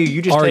they pay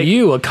you. Are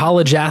you a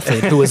college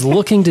athlete who is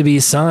looking to be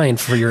signed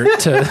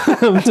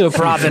to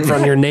profit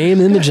from your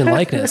name, image, and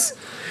likeness?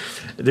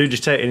 Dude, you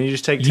just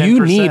take 10%.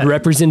 You need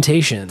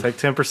representation. Take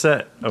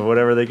 10% of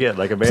whatever they get,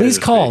 like a Please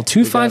call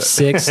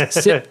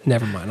 256.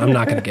 Never mind. I'm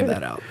not going to give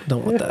that out.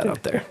 Don't want that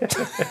out there.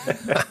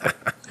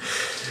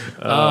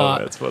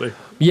 That's funny.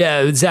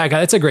 Yeah, Zach,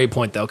 that's a great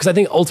point though, because I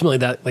think ultimately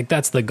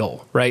that's the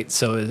goal, right?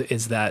 So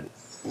is that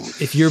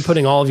if you're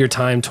putting all of your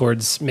time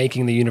towards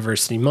making the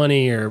university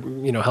money or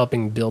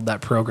helping build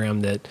that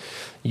program, that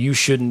you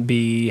shouldn't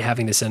be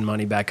having to send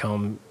money back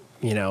home,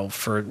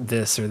 for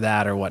this or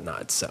that or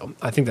whatnot. So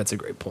I think that's a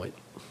great point.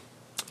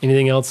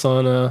 Anything else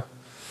on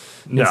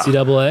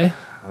NCAA?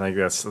 I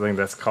think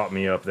that's caught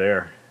me up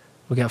there.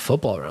 We got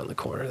football around the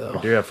corner, though.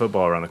 We do have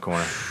football around the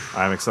corner.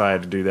 I'm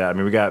excited to do that. I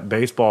mean, we got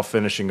baseball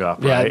finishing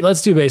up, right? Yeah,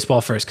 let's do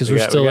baseball first because we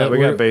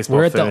got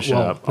baseball finishing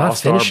up. Not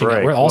finishing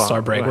break. We're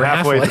All-Star break. We're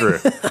halfway through.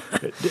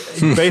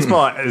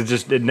 Baseball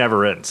it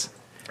never ends.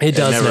 It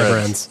never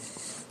ends.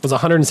 It was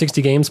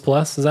 160 games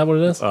plus. Is that what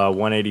it is?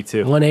 182.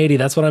 180.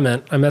 That's what I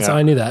meant. I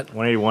knew that.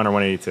 181 or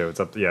 182. It's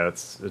up. Yeah,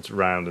 it's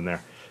round in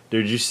there.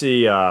 Dude, you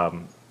see?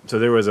 So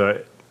there was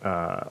a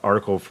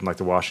article from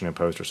the Washington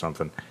Post or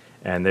something.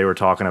 And they were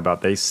talking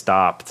about they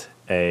stopped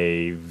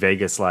a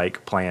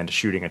Vegas-like planned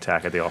shooting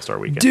attack at the All-Star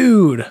weekend.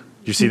 Dude. Did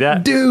you see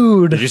that?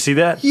 Dude. Did you see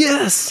that?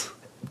 Yes.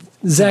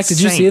 Zach,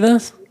 did you see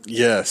this?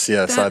 Yes,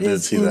 I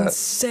did see that.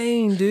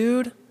 Insane,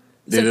 dude.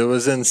 Dude, it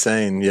was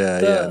insane.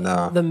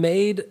 No. The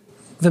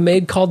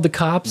maid called the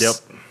cops. Yep.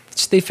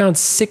 They found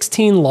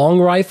 16 long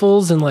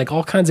rifles and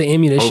all kinds of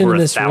ammunition over in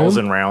this room.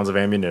 1,000 rounds of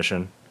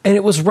ammunition. And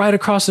it was right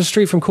across the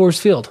street from Coors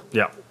Field.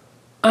 Yeah.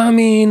 I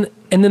mean,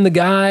 and then the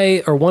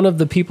guy or one of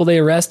the people they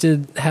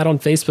arrested had on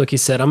Facebook, he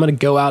said, I'm going to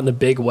go out in a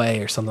big way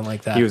or something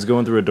like that. He was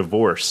going through a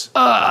divorce.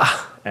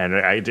 And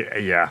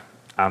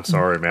I'm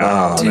sorry,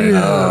 man.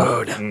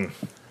 Dude.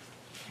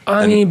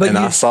 I mean, but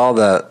I saw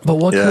that. But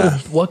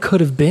what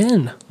could have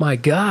been? My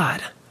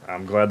God.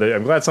 I'm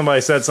glad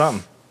somebody said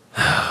something.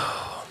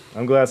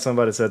 I'm glad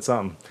somebody said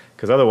something.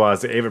 Because otherwise,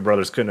 the Avett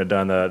brothers couldn't have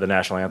done the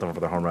national anthem for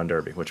the home run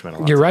derby, which meant a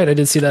lot. You're right. I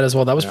did see that as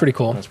well. That was pretty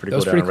cool. That's pretty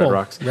cool. Red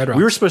Rocks. Red Rocks.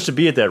 We were supposed to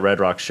be at that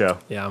Red Rocks show.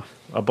 Yeah.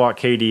 I bought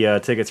Katie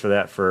tickets for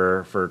that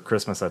for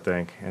Christmas, I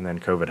think, and then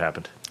COVID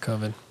happened.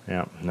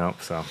 Yeah. No.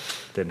 So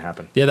didn't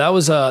happen. Yeah, that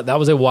was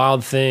a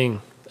wild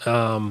thing.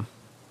 God,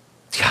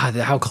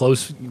 how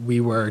close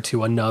we were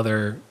to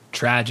another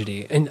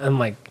tragedy, and I'm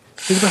like,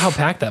 think about how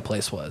packed that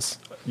place was.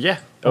 Yeah.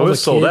 All It the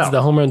was sold kids, out.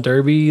 The home run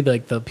derby,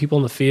 like the people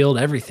in the field,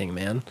 everything,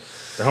 man.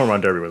 The home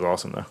run derby was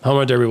awesome, though. Home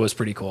run derby was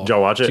pretty cool. Did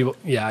y'all watch it?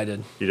 Yeah, I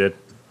did. You did?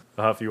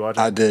 Huff, you watched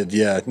it? I did,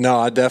 yeah. No,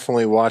 I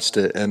definitely watched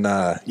it, and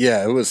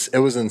it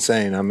was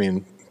insane. I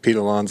mean, Pete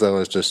Alonso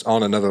is just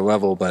on another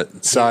level.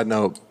 But side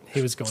note,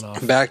 He was going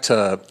off. back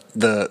to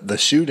the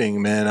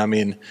shooting, man. I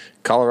mean,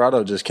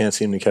 Colorado just can't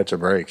seem to catch a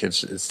break.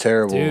 It's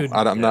terrible. Dude,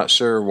 I'm not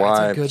sure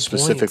why good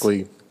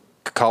specifically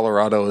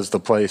Colorado is the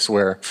place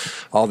where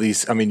all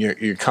these. I mean,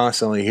 you're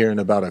constantly hearing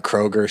about a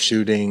Kroger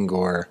shooting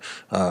or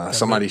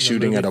somebody The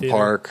shooting movie at a theater.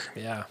 park.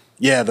 Yeah.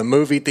 Yeah, the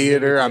movie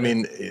theater. I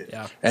mean,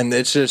 Yeah. and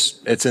it's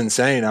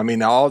insane. I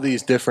mean, all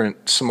these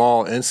different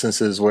small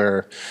instances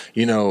where,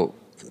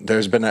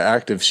 there's been an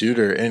active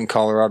shooter in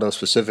Colorado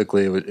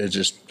specifically. It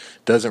just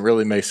doesn't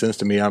really make sense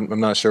to me. I'm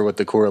not sure what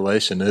the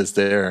correlation is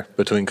there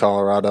between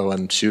Colorado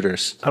and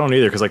shooters. I don't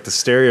either, because like the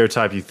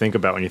stereotype you think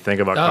about when you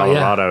think about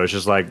Colorado is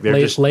just like they're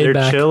Laid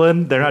back.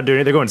 chilling. They're not doing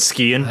anything. They're going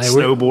skiing,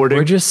 snowboarding.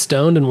 We're just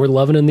stoned and we're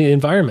loving in the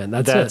environment.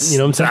 That's it. You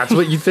know what I'm saying? That's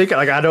what you think.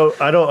 Like I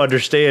don't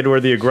understand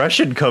where the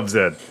aggression comes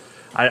in.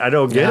 I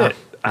don't get it.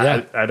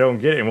 Yeah. I don't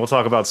get it. And we'll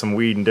talk about some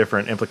weed and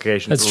different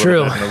implications. That's in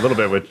true. a little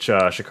bit with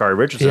Sha'Carri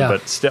Richardson, Yeah.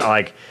 but still,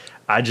 like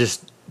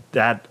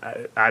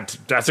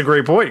that's a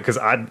great point because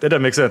it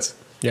doesn't make sense.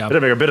 Yeah. It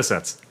doesn't make a bit of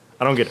sense.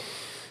 I don't get it.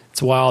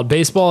 It's wild.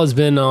 Baseball has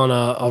been on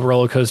a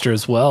roller coaster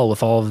as well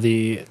with all of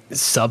the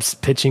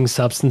pitching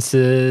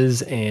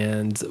substances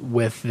and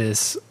with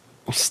this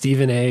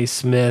Stephen A.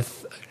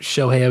 Smith,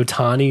 Shohei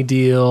Ohtani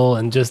deal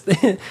and just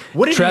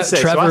What did he say?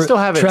 So I Trevor, still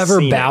haven't Trevor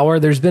seen it. Bauer.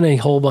 There's been a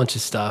whole bunch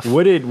of stuff.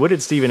 What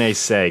did Stephen A.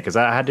 say? Because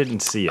I didn't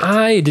see it.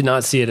 I did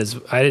not see it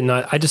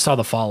I just saw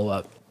the follow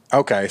up.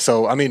 Okay,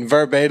 so I mean,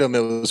 verbatim, it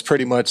was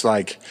pretty much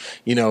like,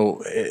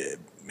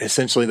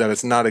 essentially that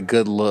it's not a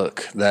good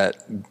look that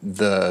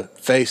the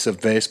face of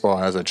baseball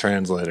has a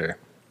translator.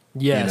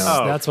 Yes,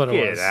 that's what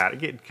it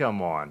was.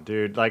 Come on,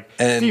 dude. Like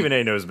And- Stephen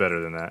A. knows better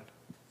than that.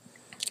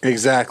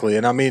 Exactly.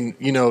 And I mean,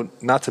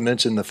 not to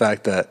mention the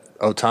fact that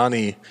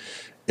Ohtani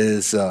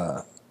is,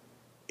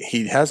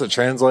 he has a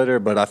translator,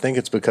 but I think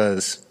it's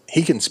because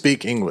he can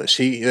speak English.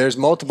 There's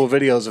multiple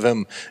videos of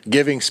him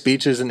giving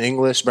speeches in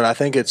English, but I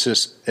think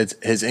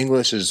his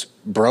English is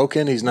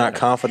broken. He's not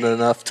confident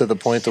enough to the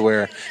point to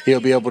where he'll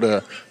be able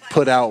to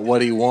put out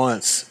what he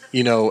wants,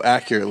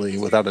 accurately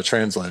without a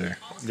translator.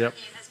 Yep.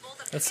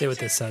 Let's see what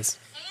this says.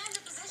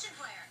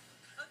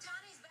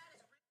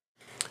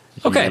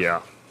 Okay.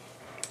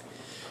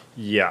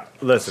 Yeah.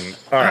 Listen.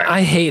 All right.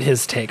 I hate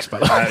his takes, by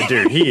the way.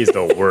 Dude, he is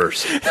the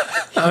worst.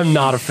 I'm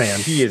not a fan.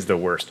 He is the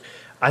worst.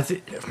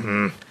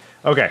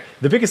 Okay,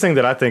 the biggest thing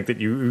that I think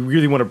that you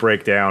really want to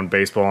break down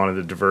baseball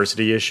into the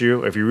diversity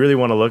issue, if you really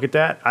want to look at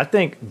that, I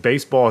think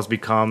baseball has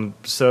become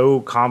so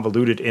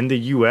convoluted in the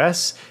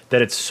U.S.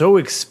 that it's so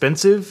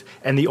expensive,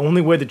 and the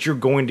only way that you're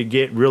going to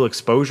get real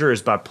exposure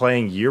is by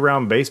playing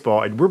year-round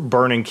baseball, and we're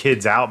burning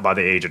kids out by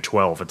the age of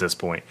 12 at this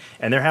point,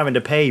 and they're having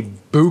to pay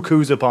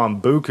bukus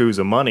upon bukus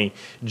of money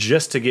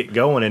just to get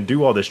going and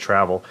do all this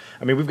travel.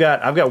 I mean,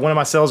 I've got one of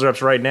my sales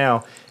reps right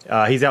now.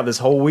 He's out this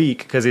whole week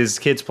because his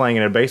kid's playing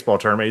in a baseball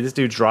tournament. This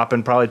dude's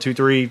dropping probably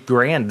 $2-3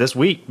 grand this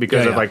week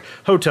because of like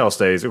hotel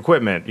stays,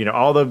 equipment,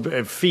 all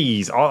the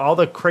fees, all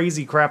the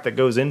crazy crap that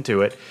goes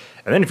into it.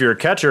 And then if you're a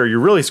catcher, you're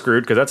really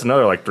screwed because that's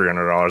another like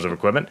 $300 of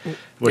equipment,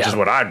 which is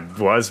what I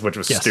was, which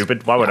was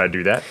stupid. Why would I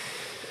do that?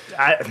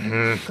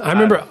 I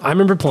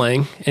remember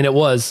playing, and it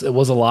was a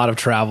lot of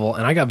travel,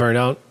 and I got burned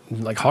out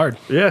like hard.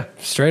 Yeah,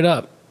 straight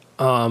up.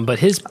 But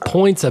his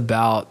points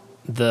about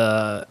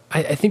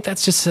I think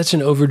that's just such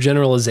an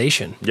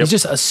overgeneralization. He's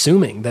just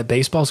assuming that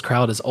baseball's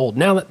crowd is old.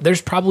 Now,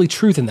 there's probably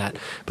truth in that,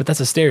 but that's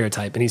a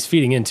stereotype, and he's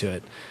feeding into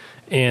it.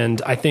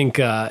 And I think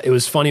it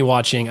was funny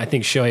watching, I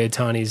think Shohei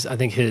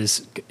Ohtani's,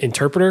 his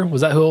interpreter,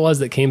 was that who it was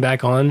that came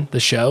back on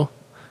the show?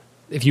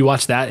 If you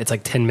watch that, it's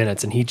like 10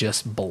 minutes, and he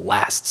just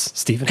blasts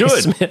Stephen A.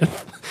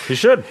 Smith. He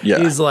should. Yeah.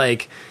 He's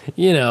like,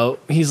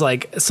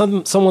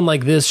 someone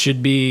like this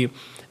should be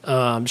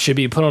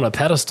put on a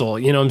pedestal.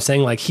 You know what I'm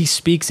saying? Like, he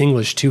speaks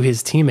English to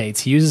his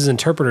teammates. He uses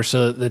interpreter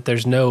so that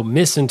there's no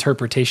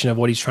misinterpretation of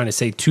what he's trying to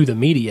say to the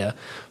media,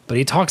 but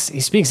he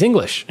speaks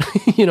English.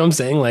 You know what I'm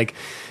saying? Like,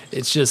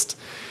 it's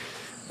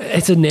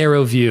a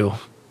narrow view,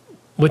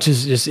 which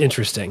is just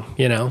interesting,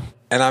 And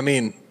I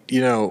mean,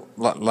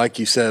 like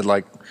you said,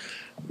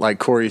 like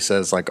Corey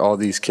says, like all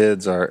these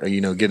kids are,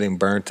 getting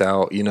burnt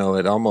out.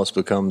 It almost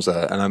becomes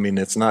and I mean,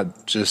 it's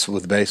not just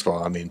with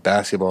baseball. I mean,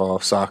 basketball,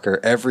 soccer,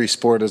 every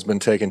sport has been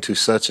taken to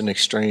such an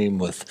extreme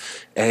with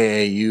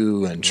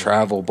AAU and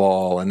travel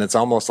ball. And it's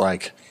almost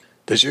like,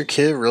 does your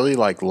kid really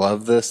like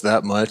love this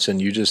that much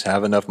and you just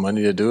have enough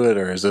money to do it?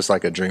 Or is this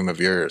like a dream of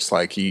yours?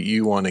 Like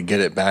you want to get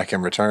it back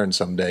in return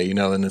someday,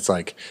 and it's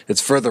like, it's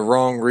for the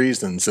wrong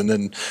reasons. And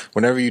then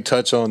whenever you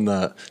touch on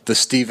the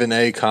Stephen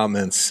A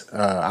comments,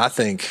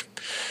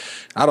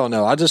 I don't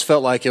know. I just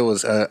felt like it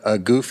was a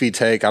goofy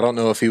take. I don't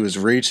know if he was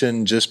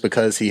reaching just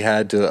because he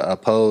had to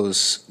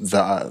oppose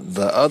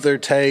the other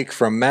take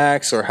from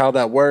Max or how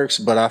that works.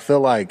 But I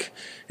feel like,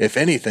 if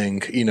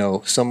anything,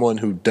 someone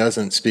who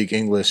doesn't speak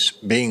English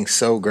being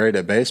so great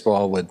at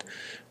baseball would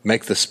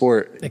make the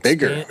sport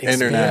bigger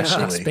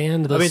internationally.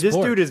 Expand the this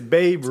sport. dude is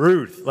Babe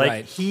Ruth.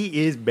 Right.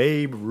 He is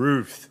Babe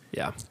Ruth.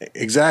 Yeah,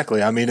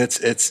 exactly. I mean, it's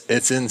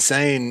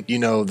insane.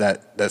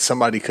 That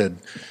somebody could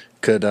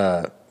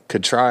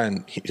try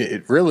and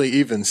really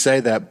even say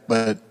that,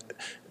 but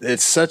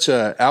it's such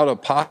a out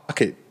of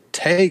pocket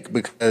take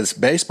because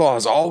baseball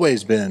has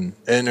always been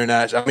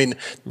international. I mean,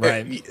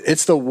 right.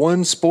 It's the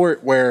one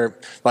sport where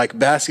like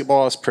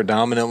basketball is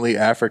predominantly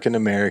African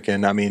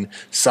American. I mean,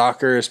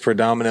 soccer is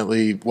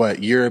predominantly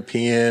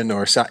European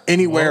or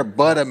anywhere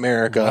but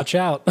America. Watch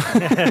out.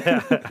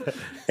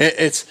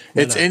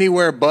 It's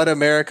anywhere but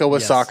America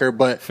with soccer,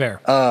 but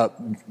fair.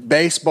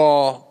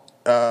 Baseball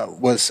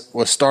was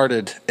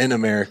started in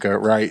America,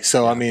 right?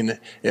 So I mean,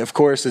 of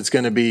course, it's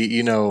going to be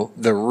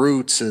the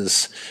roots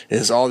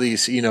is all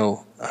these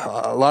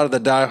a lot of the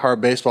diehard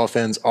baseball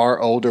fans are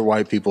older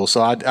white people.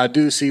 So I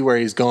do see where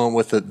he's going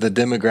with the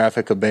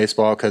demographic of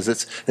baseball because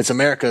it's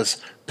America's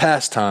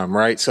pastime,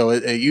 right? So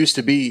it used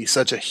to be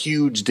such a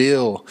huge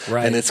deal,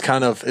 right. And it's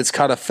kind of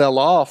fell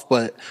off.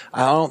 But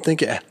I don't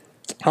think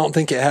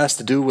it has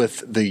to do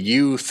with the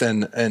youth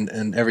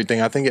and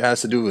everything. I think it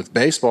has to do with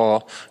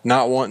baseball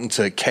not wanting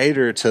to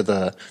cater to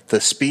the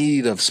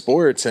speed of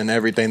sports and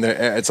everything.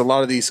 It's a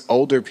lot of these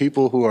older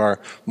people who are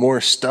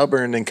more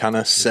stubborn and kind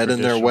of set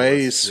in their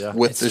ways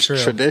with this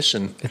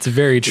tradition. It's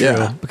very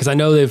true because I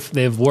know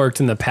they've worked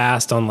in the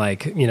past on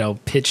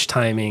pitch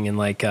timing and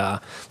like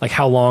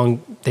how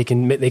long they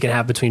can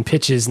have between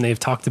pitches, and they've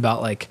talked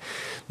about like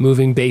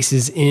moving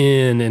bases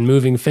in and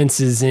moving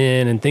fences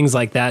in and things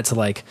like that to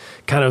like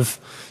kind of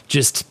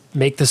just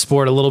make the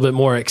sport a little bit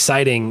more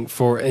exciting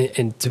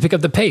and to pick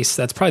up the pace.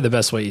 That's probably the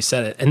best way you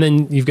said it. And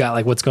then you've got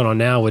like what's going on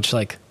now, which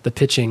like the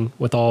pitching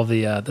with all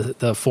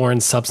the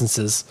foreign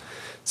substances.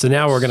 So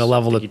now we're going to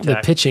level the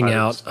pitching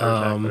out,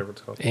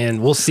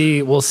 and we'll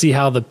see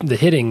how the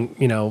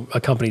hitting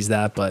accompanies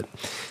that. But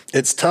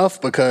it's tough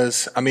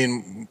because I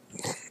mean,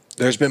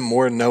 there's been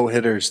more no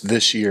hitters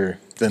this year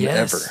than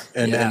ever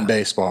in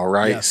baseball,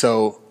 right? Yeah.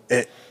 So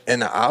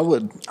and I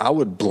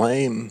would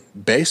blame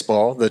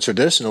baseball, the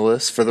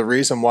traditionalists, for the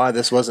reason why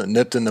this wasn't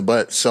nipped in the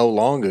butt so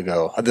long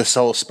ago. This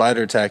whole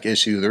spider tack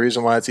issue, the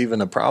reason why it's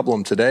even a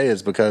problem today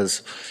is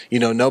because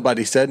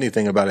nobody said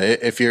anything about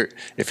it. If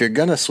you're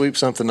gonna sweep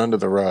something under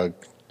the rug,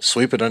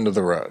 sweep it under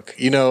the rug.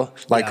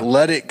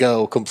 Let it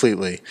go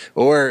completely.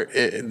 Or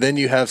then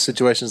you have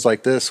situations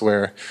like this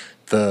where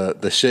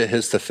the shit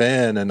hits the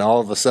fan, and all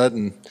of a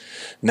sudden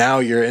now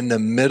you're in the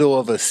middle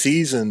of a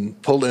season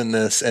pulling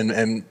this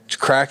and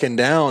cracking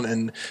down.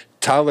 And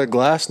Tyler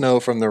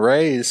Glasnow from the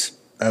Rays,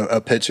 a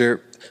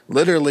pitcher,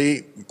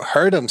 literally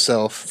hurt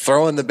himself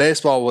throwing the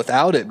baseball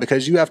without it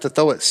because you have to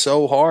throw it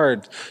so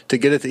hard to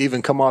get it to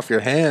even come off your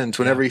hands.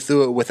 Whenever he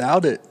threw it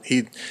without it,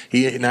 he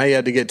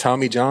had to get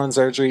Tommy John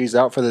surgery. He's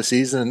out for the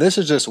season. And this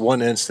is just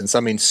one instance. I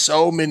mean,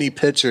 so many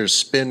pitchers'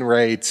 spin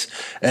rates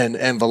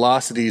and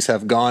velocities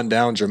have gone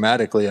down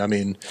dramatically. I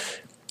mean,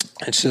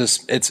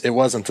 it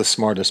wasn't the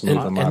smartest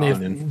move in my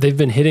opinion. They've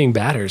been hitting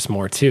batters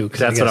more too.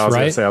 That's what I was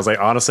going to say. I was like,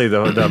 honestly,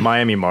 the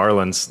Miami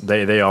Marlins,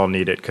 they all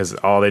need it because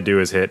all they do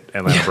is hit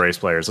Atlanta Braves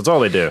players. That's all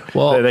they do.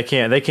 Well, they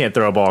can't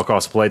throw a ball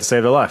across the plate to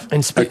save their life.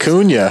 And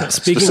Acuna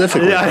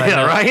specifically,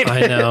 right?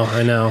 I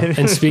know.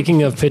 And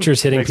speaking of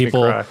pitchers hitting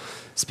people.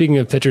 Speaking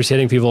of pitchers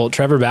hitting people,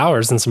 Trevor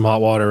Bauer's in some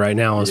hot water right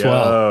now as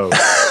well. How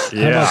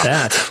about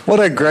that? What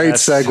a great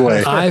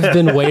segue. I've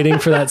been waiting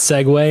for that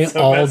segue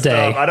all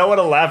day. I don't want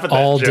to laugh at that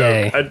all joke.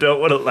 Day. I don't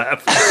want to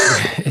laugh.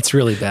 It's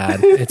really bad.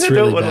 It's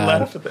really bad. I don't want to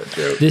laugh at that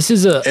joke.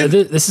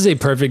 This is a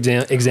perfect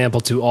example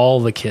to all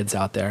the kids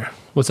out there.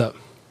 What's up?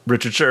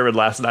 Richard Sherman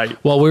last night.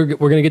 Well, we're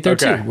gonna get there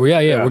too.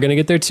 Yeah, we're gonna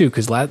get there too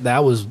because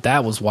that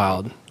was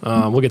wild.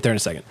 We'll get there in a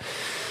second.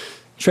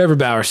 Trevor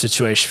Bauer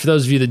situation. For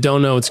those of you that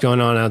don't know what's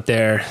going on out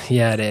there, he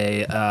had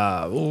a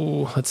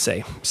let's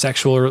say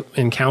sexual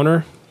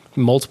encounter,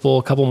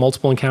 multiple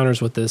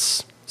encounters with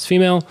this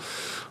female.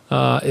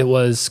 It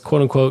was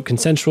quote unquote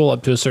consensual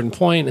up to a certain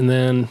point, and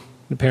then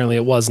apparently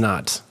it was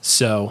not.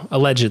 So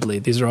allegedly,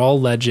 these are all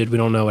alleged. We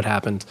don't know what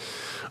happened.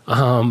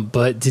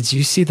 But did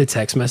you see the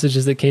text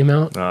messages that came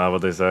out?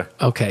 What'd they say?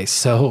 Okay,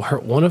 so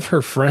one of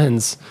her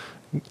friends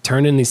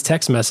turned in these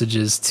text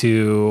messages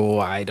to,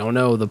 I don't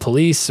know, the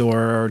police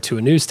or to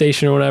a news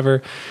station or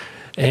whatever.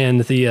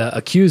 And the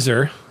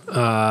accuser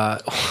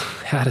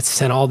had to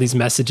send all these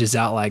messages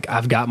out like,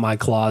 I've got my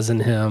claws in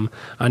him.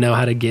 I know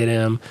how to get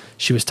him.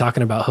 She was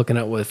talking about hooking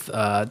up with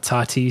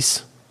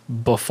Tatis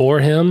before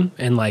him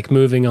and like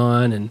moving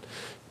on. And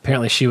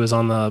apparently she was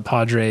on the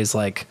Padres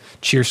like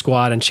cheer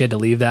squad and she had to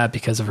leave that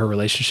because of her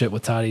relationship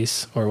with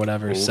Tatis or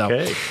whatever. Okay.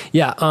 So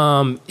yeah,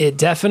 it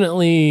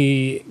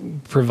definitely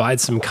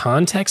provides some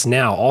context.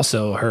 Now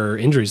also her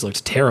injuries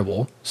looked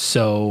terrible.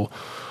 So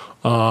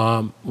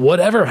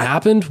whatever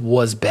happened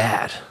was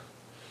bad.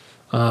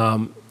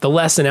 The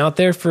lesson out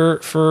there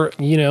for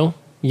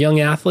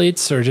young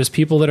athletes or just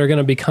people that are going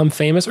to become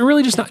famous, or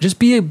really just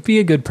be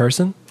a good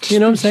person. You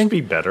know what I'm saying?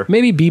 Be better.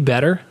 Maybe be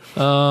better.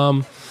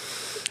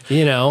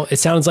 It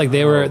sounds like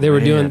they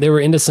were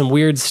into some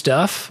weird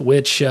stuff,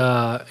 which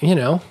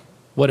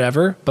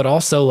whatever. But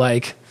also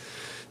like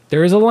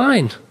there is a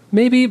line.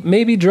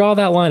 Maybe draw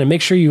that line and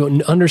make sure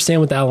you understand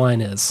what that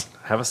line is.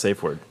 Have a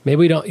safe word.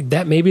 Maybe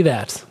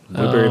that.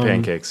 Blueberry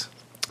pancakes.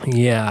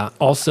 Yeah.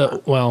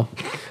 Also, well,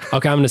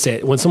 okay, I'm going to say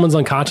it. When someone's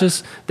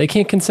unconscious, they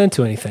can't consent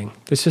to anything.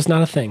 It's just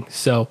not a thing.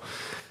 So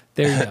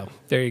there you go.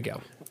 There you go.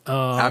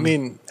 I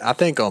mean, I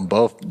think on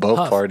both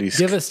Huff, parties.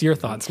 give us your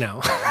thoughts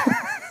now.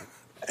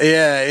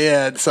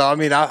 Yeah. So, I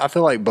mean, I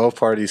feel like both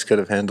parties could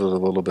have handled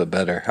it a little bit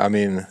better. I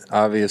mean,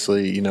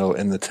 obviously,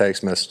 in the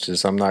text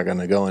messages, I'm not going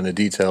to go into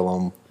detail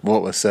on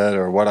what was said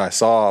or what I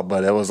saw,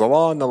 but it was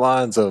along the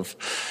lines of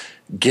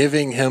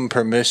giving him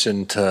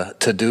permission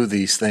to do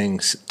these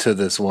things to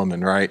this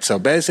woman, right? So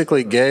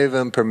basically gave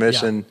him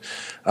permission,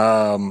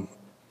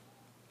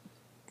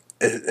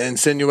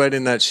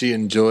 insinuating that she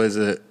enjoys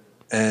it.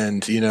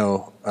 And,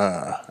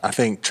 I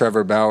think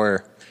Trevor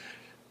Bauer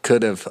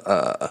could have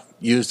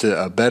used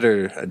a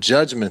better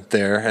judgment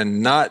there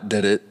and not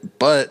did it.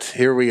 But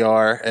here we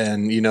are.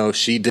 And,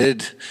 she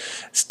did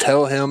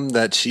tell him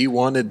that she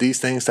wanted these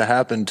things to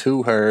happen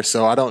to her.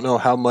 So I don't know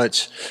how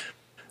much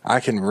I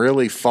can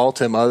really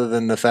fault him other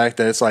than the fact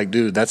that it's like,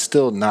 dude, that's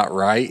still not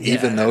right,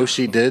 even though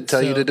she did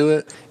tell you to do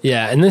it.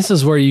 Yeah, and this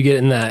is where you get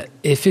in that,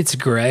 if it's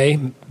gray,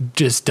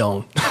 just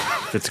don't.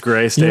 If it's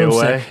gray, stay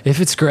away. If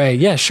it's gray,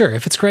 yeah, sure.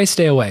 If it's gray,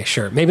 stay away,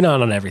 sure. Maybe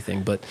not on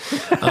everything, but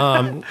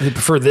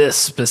for this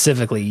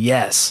specifically,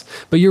 yes.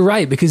 But you're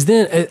right, because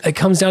then it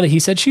comes down to he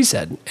said, she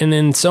said. And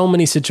in so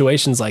many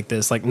situations like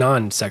this, like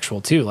non-sexual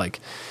too, like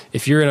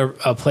if you're in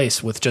a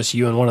place with just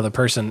you and one other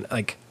person,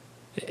 like,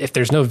 if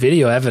there's no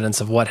video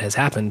evidence of what has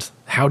happened,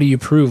 how do you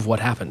prove what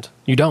happened?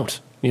 You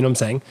don't. You know what I'm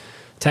saying?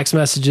 Text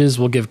messages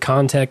will give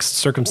context,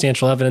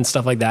 circumstantial evidence,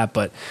 stuff like that.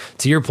 But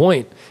to your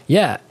point,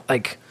 yeah,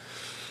 like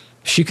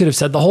she could have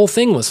said the whole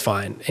thing was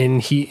fine,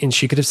 and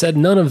she could have said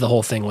none of the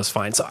whole thing was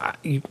fine. So,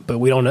 but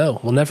we don't know.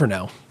 We'll never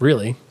know,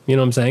 really. You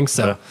know what I'm saying?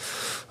 So,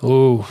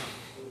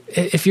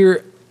 if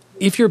you're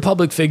a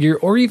public figure,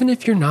 or even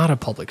if you're not a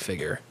public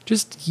figure,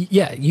 just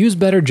use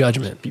better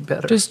judgment. Be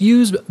better. Just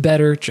use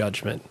better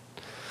judgment.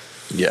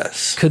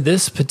 Yes. Could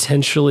this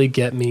potentially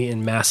get me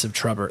in massive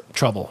trouble?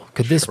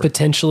 Could this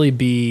potentially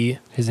be...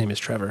 His name is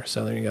Trevor,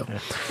 so there you go. Yeah.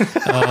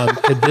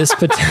 Could this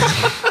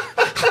potentially...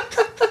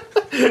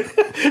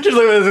 Just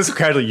look at this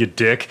casually, you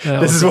dick.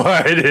 This is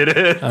why I did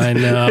it. I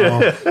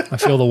know. I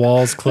feel the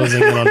walls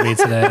closing in on me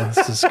today.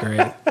 This is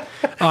great.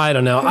 I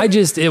don't know.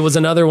 It was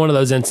another one of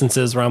those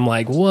instances where I'm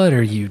like, what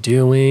are you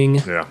doing?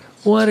 Yeah.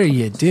 What are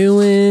you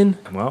doing?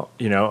 Well,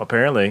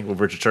 apparently what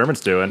Richard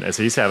Sherman's doing is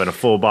he's having a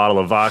full bottle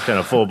of vodka and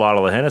a full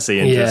bottle of Hennessy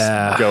and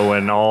just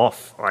going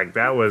off. Like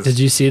that was... Did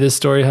you see this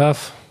story,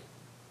 Huff?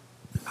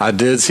 I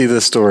did see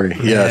this story.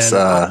 Yes.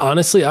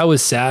 Honestly, I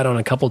was sad on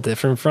a couple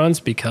different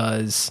fronts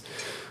because,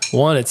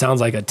 one, it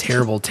sounds like a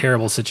terrible,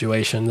 terrible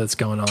situation that's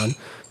going on.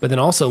 But then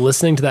also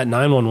listening to that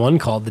 911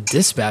 call, the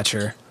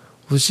dispatcher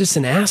was just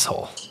an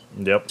asshole.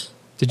 Yep.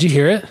 Did you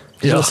hear it?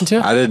 Did you listen to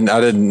it? I did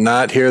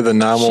not hear the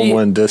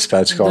 911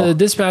 dispatch call. The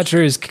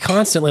dispatcher is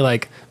constantly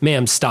like,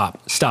 ma'am,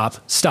 stop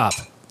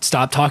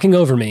talking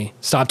over me.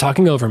 Stop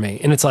talking over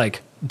me. And it's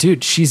like,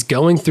 dude, she's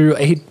going through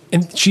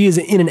and she is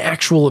in an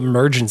actual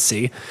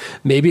emergency.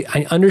 Maybe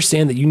I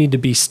understand that you need to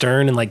be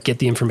stern and like get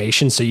the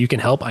information so you can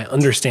help. I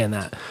understand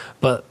that.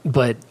 But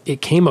it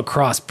came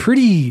across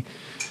pretty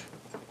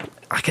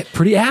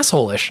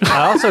asshole-ish.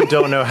 I also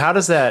don't know, how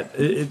does that,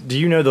 do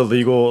you know the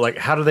legal, like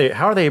how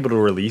are they able to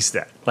release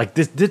that? Like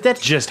did that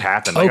just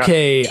happen? Like,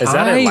 okay. Is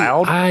that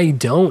allowed? I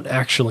don't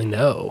actually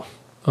know.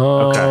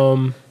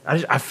 Okay.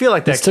 I feel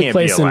like that this took can't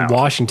place be allowed. in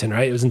Washington,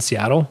 right? It was in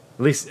Seattle?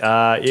 At least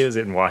it was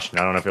in Washington.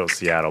 I don't know if it was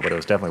Seattle, but it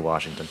was definitely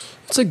Washington.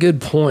 That's a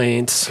good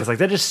point. It's like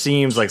that just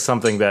seems like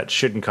something that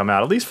shouldn't come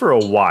out, at least for a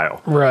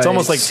while. Right. It's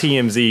almost like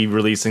TMZ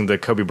releasing the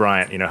Kobe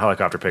Bryant,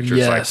 helicopter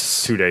pictures like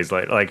 2 days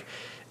later. Like,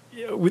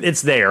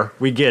 it's there,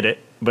 we get it,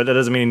 but that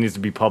doesn't mean it needs to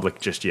be public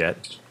just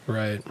yet.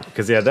 Right.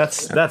 Because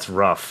that's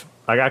rough.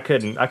 Like I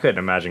couldn't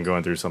imagine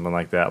going through something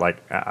like that.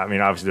 Like I mean,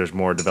 obviously there's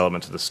more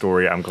development to the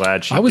story. I'm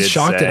glad she. I was did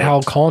shocked say, at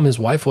how calm his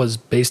wife was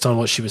based on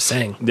what she was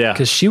saying. Yeah,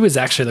 because she was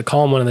actually the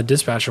calm one, and the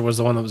dispatcher was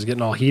the one that was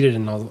getting all heated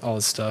and all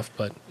this stuff.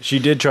 But she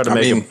did try to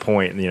make a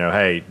point. You know,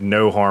 hey,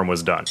 no harm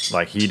was done.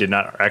 Like he did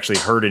not actually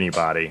hurt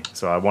anybody.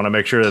 So I want to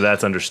make sure that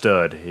that's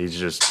understood. He's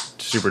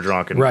just super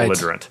drunk and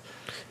belligerent.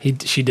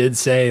 She did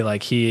say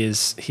like he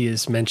is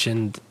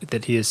mentioned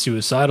that he is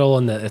suicidal,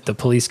 and that if the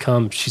police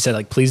come, she said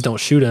like please don't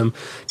shoot him,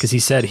 because he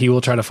said he will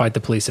try to fight the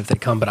police if they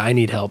come, but I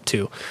need help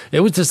too.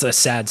 It was just a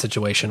sad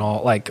situation all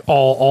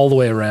the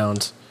way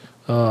around.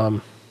 I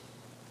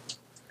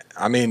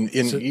mean,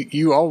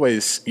 you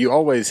always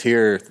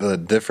hear the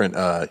different,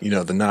 the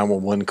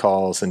 911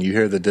 calls, and you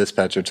hear the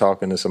dispatcher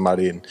talking to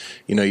somebody, and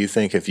you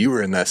think if you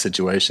were in that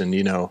situation,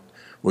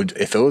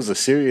 if it was a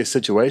serious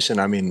situation,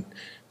 I mean,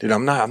 dude,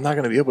 I'm not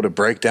going to be able to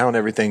break down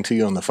everything to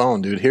you on the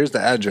phone, dude. Here's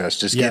the address.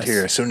 Just get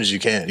here as soon as you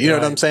can. You know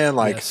what I'm saying?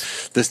 Like,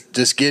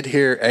 just get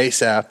here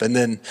ASAP. And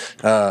then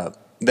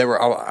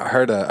I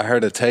heard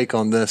a take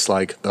on this,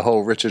 like the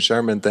whole Richard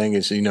Sherman thing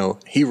is,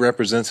 he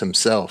represents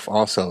himself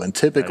also, and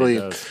typically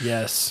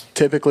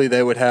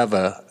they would have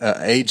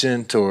a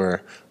agent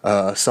or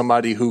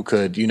somebody who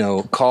could,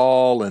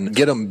 call and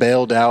get them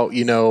bailed out,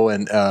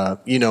 and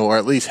or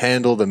at least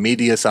handle the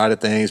media side of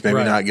things,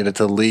 maybe not get it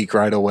to leak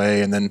right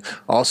away. And then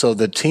also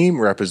the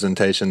team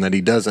representation that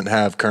he doesn't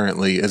have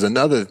currently is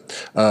another,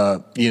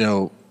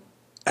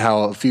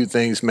 how a few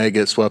things may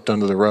get swept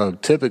under the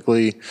rug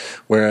typically,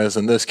 whereas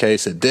in this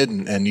case it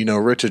didn't. And,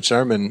 Richard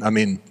Sherman, I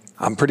mean,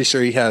 I'm pretty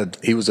sure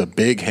he was a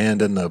big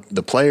hand in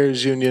the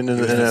players union in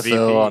the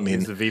NFL. I mean,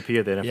 he's the VP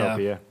of the NFLPA.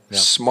 Yeah.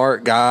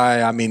 Smart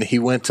guy. I mean, he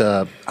went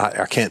to,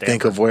 I can't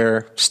think of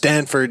where.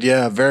 Stanford,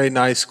 very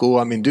nice school.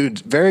 I mean, dude,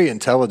 very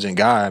intelligent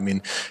guy. I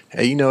mean,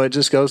 it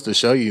just goes to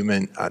show you,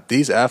 man,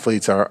 these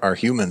athletes are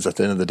humans at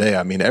the end of the day.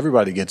 I mean,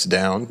 everybody gets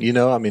down,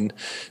 I mean,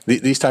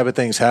 these type of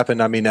things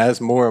happen. I mean, as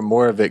more and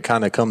more of it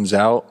kind of comes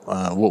out,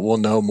 we'll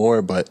know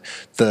more. But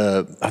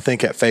I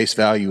think at face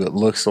value, it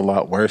looks a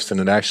lot worse than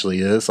it actually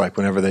is. Like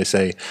whenever they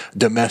say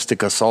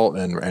domestic assault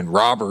and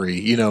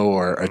robbery,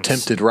 or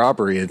attempted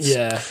robbery,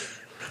 it's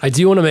I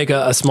do want to make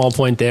a small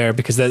point there,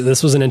 because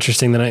this was an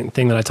interesting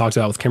thing that I talked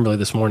about with Kimberly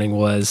this morning.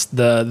 Was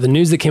the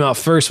news that came out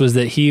first was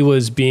that he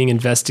was being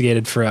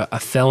investigated for a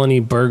felony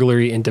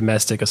burglary and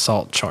domestic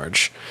assault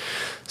charge.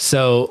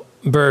 So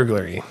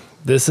burglary.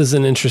 This is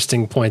an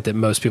interesting point that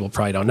most people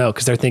probably don't know,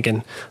 because they're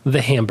thinking the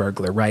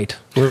Hamburglar, right?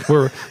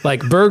 We're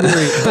like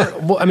burglary.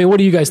 I mean, what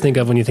do you guys think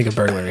of when you think of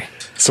burglary?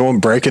 Someone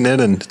breaking in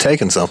and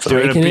taking something.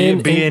 Breaking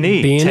in,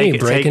 B&E,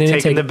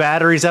 taking the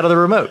batteries out of the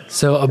remote.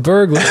 So a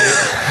burglary.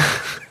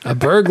 A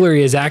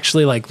burglary is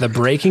actually like the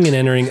breaking and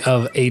entering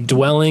of a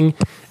dwelling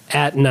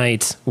at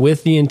night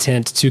with the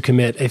intent to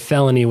commit a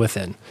felony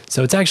within.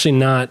 So it's actually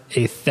not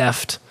a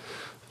theft,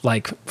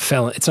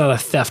 it's not a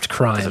theft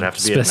crime. Does it have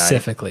to be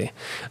specifically.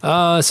 At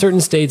night?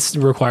 Certain states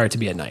require it to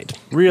be at night.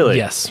 Really?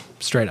 Yes,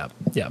 straight up.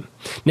 Yeah.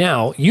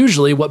 Now,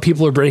 usually what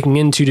people are breaking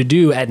into to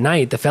do at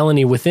night, the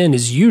felony within,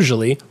 is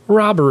usually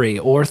robbery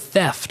or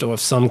theft of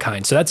some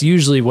kind. So that's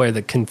usually where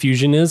the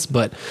confusion is,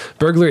 but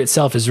burglary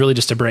itself is really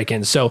just a break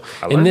in. So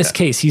in this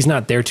case, he's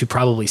not there to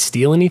probably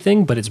steal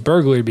anything, but it's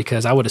burglary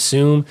because I would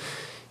assume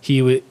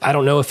I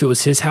don't know if it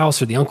was his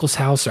house or the uncle's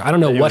house, or I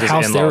don't know what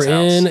house they were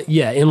in.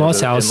 Yeah,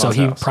 in-laws house. So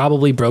he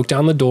probably broke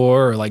down the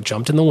door or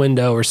jumped in the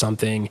window or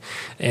something,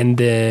 and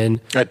then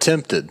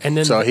attempted. And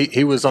then, so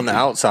he was on the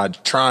outside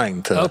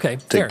trying to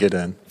get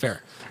in.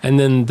 Fair. And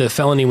then the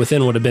felony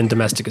within would have been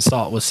domestic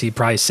assault. He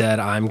probably said,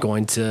 "I'm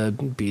going to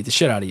beat the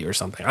shit out of you" or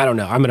something. I don't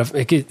know.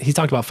 He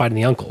talked about fighting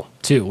the uncle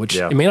too, which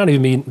it may not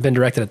even been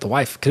directed at the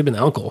wife. It could have been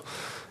the uncle.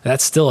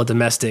 That's still a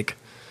domestic,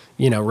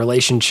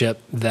 relationship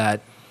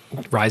that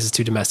rises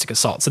to domestic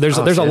assault. So there's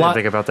a lot.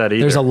 Think about that either.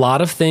 There's a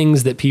lot of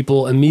things that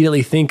people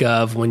immediately think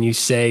of when you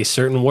say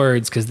certain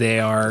words because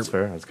they are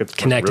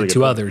connected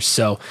to others.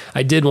 So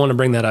I did want to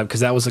bring that up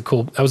because that was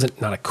That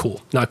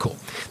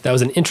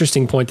was an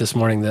interesting point this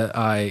morning that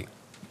I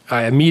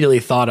immediately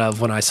thought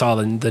of when I saw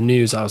the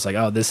news. I was like,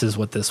 oh, this is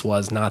what this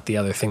was, not the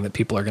other thing that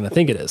people are going to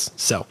think it is.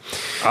 So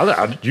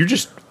you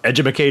just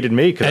educated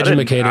me.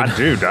 Educated.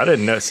 I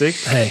didn't know. See?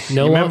 Hey,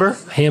 no you remember?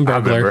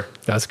 Hamburglar.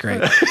 That's great.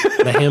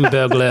 The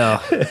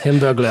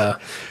Hamburglar.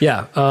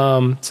 Yeah.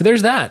 So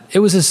there's that. It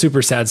was a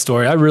super sad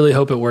story. I really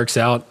hope it works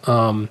out.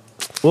 Well,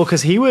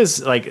 because he was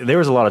there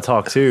was a lot of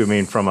talk too. I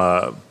mean, from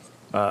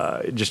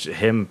just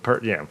him,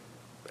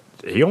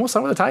 he almost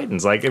signed with the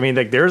Titans.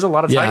 There's a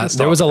lot of Titans.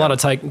 There was a lot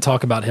of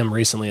talk about him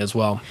recently as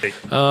well.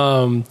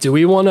 Do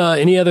we want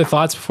any other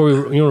thoughts before you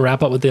want to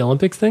wrap up with the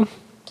Olympics thing?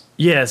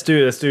 Yeah, let's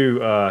do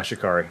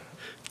Sha'Carri.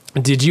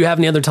 Did you have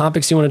any other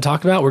topics you want to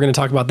talk about? We're going to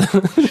talk about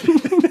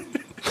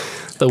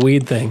the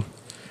weed thing.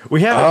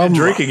 We haven't been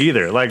drinking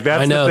either.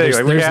 That's I know, the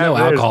thing. There's no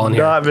alcohol in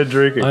here. Not been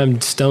drinking.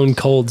 I'm stone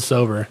cold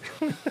sober.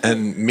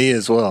 and me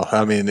as well.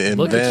 I mean, and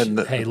Look at Van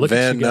you. Hey, look at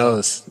Van you go.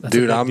 knows, That's a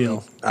dude. big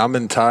deal. I'm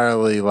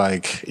entirely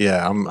like,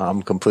 yeah,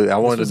 I'm completely. I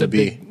This wanted was to a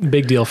be.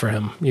 big deal for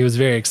him. He was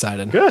very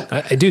excited. Good.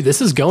 Dude,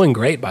 this is going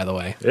great, by the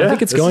way. I Yeah,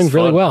 think it's this going is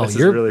really fun. well. This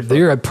is really fun.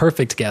 You're a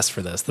perfect guest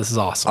for this. This is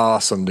awesome.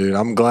 Awesome, dude.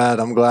 I'm glad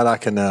I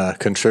can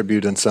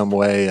contribute in some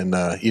way, and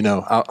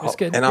It's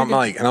good. and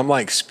You're I'm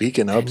like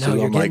speaking up No, to.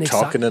 you're I'm like getting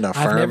talking in a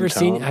excited. firm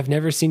tone. I've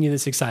never seen you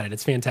this excited.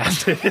 It's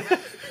fantastic.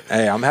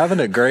 Hey, I'm having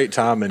a great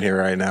time in here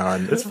right now,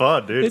 and It's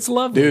fun, dude. It's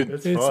lovely. Dude,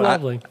 it's fun.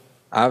 lovely.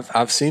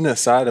 I've seen a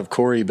side of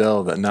Corey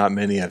Bell that not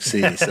many have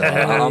seen, so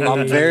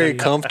I'm very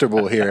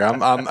comfortable here.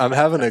 I'm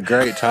having a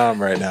great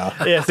time right now.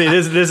 Yeah, see,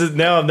 this is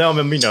now I'm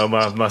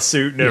in, my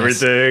suit and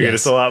everything, and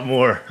it's a lot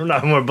more. I'm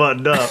not more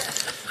buttoned up.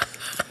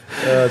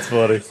 That's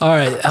funny. All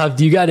right.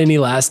 Do you got any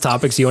last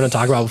topics you want to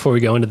talk about before we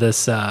go into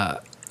this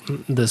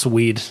this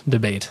weed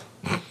debate?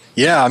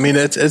 Yeah, I mean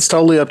it's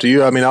totally up to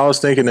you. I mean, I was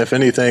thinking if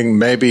anything,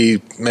 maybe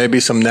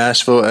some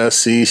Nashville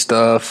SC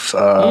stuff.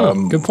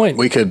 Good point.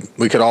 We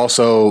could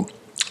also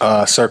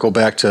circle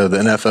back to the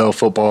NFL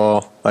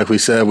football. Like we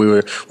said,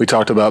 we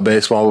talked about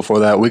baseball before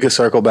that. We could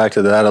circle back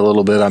to that a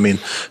little bit. I mean,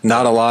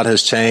 not a lot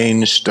has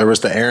changed. There was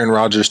the Aaron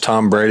Rodgers,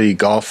 Tom Brady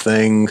golf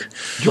thing.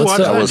 Did you watch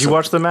that? Did you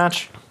watch the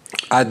match?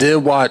 I did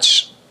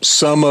watch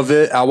some of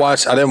it. I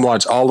didn't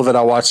watch all of it.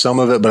 I watched some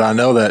of it, but I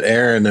know that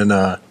Aaron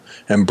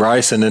and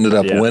Bryson ended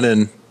up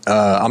winning.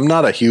 I'm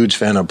not a huge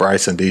fan of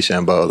Bryson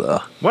DeChambeau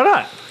though. Why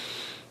not?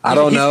 I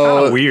don't He's know.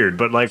 kinda weird,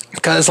 but like,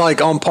 Because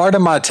like on part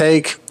of my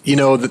take,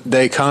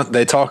 they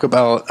talk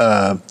about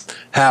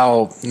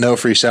how no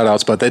free shout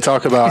outs, but they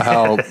talk about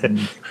how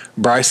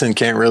Bryson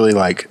can't really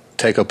like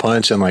take a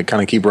punch and like kind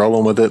of keep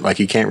rolling with it. Like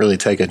he can't really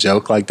take a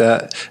joke like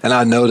that. And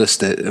I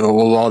noticed it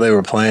while they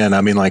were playing.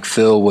 I mean, like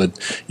Phil would,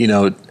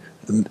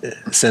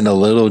 send a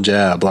little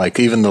jab, like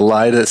even the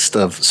lightest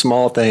of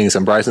small things,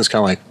 and Bryson's kind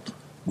of like,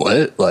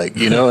 what? Like,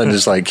 and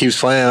just like keeps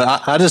playing.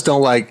 I just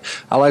don't like,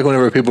 I like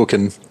whenever people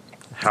can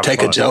take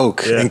fun. a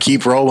joke Yeah. and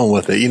keep rolling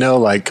with it,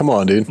 like, come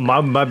on, dude.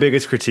 my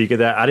biggest critique of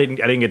that, I didn't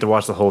get to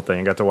watch the whole thing.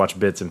 I got to watch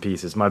bits and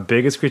pieces. My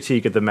biggest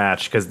critique of the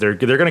match, because they're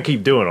going to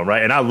keep doing them,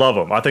 right? And I love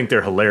them. I think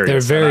they're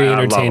hilarious. They're very I love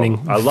 'em.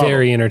 entertaining. I love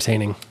Very 'em.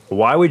 entertaining.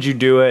 Why would you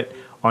do it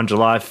on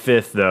July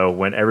 5th, though,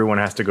 when everyone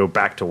has to go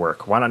back to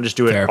work? Why not just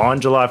do it Fair. on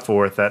July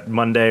 4th, that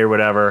Monday or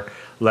whatever?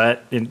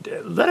 Let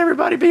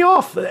everybody be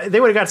off.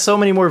 They would have got so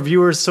many more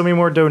viewers, so many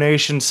more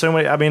donations, so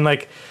many. I mean,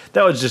 like,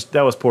 that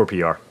was poor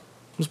PR.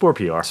 It was poor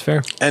PR. It's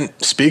fair. And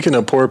speaking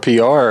of poor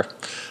PR,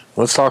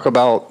 let's talk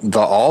about the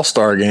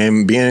All-Star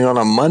game being on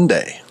a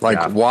Monday. Like,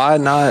 Yeah.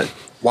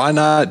 why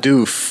not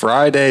do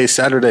Friday,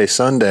 Saturday,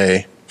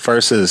 Sunday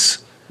versus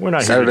We're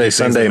not Saturday, here to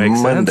do things that Sunday,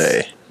 make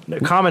Monday?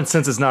 sense. Common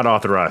sense is not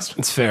authorized.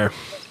 It's fair.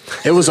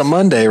 It was a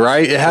Monday,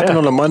 right? It happened Yeah.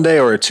 on a Monday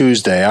or a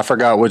Tuesday. I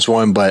forgot which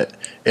one, but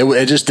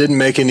it just didn't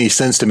make any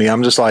sense to me.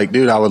 I'm just like,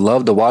 dude, I would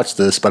love to watch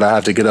this, but I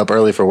have to get up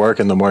early for work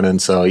in the morning.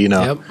 So,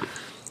 Yep.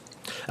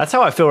 That's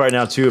how I feel right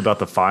now too about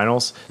the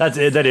finals. That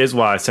is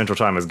why Central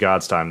Time is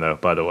God's time, though.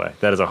 By the way,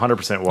 that is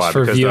 100% why.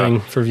 For because viewing the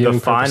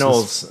purposes.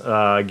 finals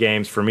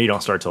games for me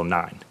don't start till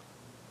 9.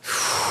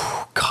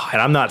 God,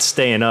 And I'm not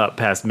staying up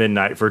past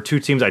midnight for two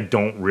teams I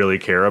don't really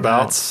care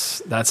about.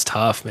 that's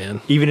tough,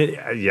 man. Even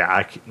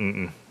I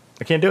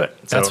can't do it.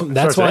 So That's it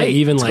starts at why 8.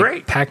 even It's like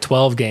great.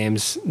 Pac-12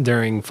 games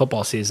during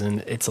football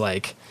season, it's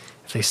like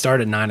if they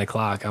start at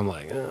 9:00, I'm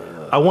like,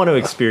 I want to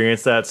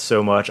experience that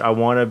so much. I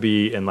want to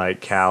be in like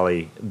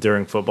Cali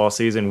during football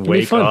season, be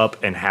wake fun.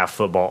 up and have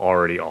football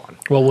already on.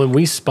 well, when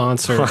we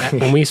sponsor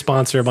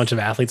a bunch of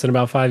athletes in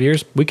about 5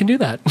 years, we can do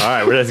that. All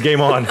right, well, that's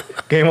game on.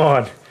 Game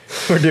on.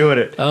 We're doing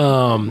it.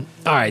 All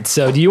right,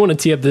 so do you want to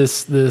tee up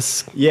this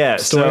Yeah,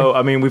 story? so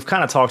I mean, we've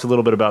kind of talked a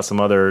little bit about some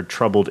other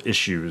troubled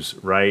issues,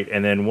 right?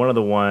 And then one of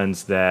the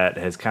ones that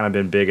has kind of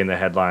been big in the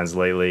headlines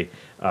lately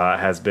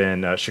has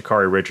been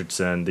Sha'Carri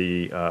Richardson,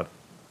 the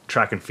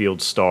track and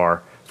field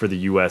star for the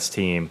U.S.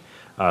 team,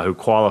 who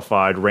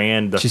qualified,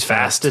 ran the She's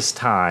fast. fastest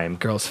time.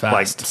 Girl's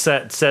Like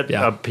fast. set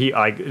Yeah.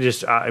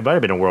 it might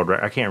have been a world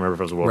record. I can't remember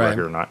if it was a world Right.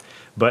 record or not,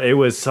 but it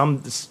was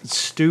some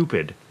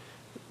stupid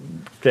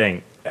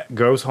thing.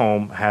 Goes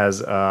home, has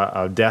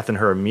a death in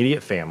her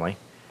immediate family,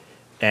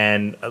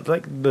 and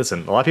like,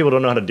 listen, a lot of people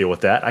don't know how to deal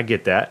with that. I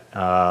get that.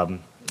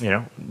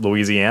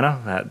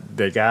 Louisiana,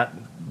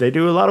 they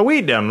do a lot of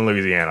weed down in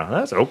Louisiana.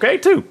 That's okay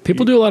too.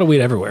 People do a lot of weed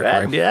everywhere.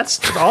 Corey. That's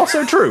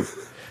also true.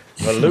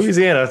 But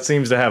Louisiana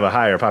seems to have a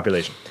higher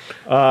population.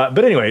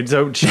 But anyway,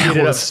 so she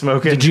ended up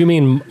smoking. Did you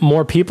mean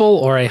more people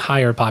or a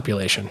higher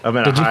population? I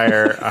mean, a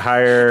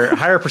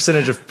higher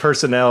percentage of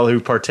personnel who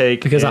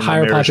partake Because in a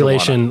higher marijuana.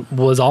 population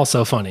was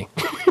also funny.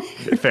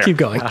 Fair. Keep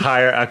going. A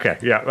higher. Okay,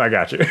 yeah, I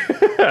got you.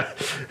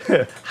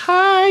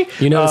 Hi.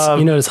 You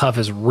notice Huff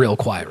is real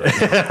quiet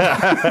right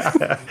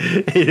now.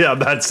 Yeah, I'm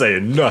not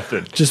saying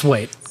nothing. Just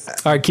wait.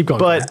 All right, keep going.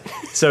 But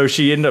so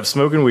she ended up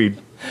smoking weed,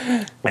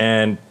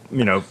 and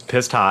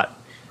pissed hot.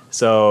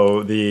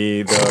 So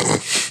the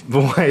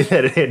way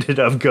that it ended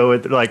up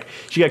going, like,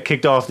 she got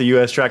kicked off the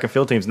U.S. track and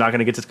field team's not going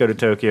to get to go to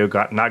Tokyo.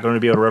 Not going to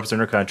be able to represent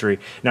her country.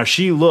 Now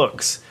she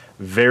looks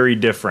very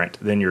different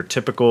than your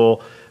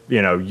typical,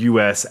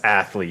 U.S.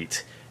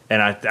 athlete.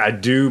 And I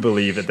do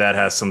believe that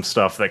has some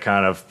stuff that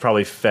kind of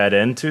probably fed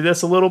into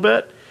this a little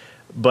bit.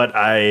 But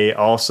I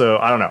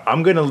don't know.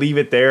 I'm going to leave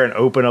it there and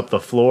open up the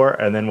floor,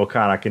 and then we'll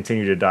kind of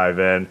continue to dive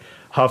in.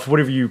 Huff, what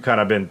have you kind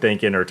of been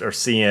thinking or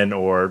seeing,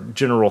 or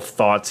general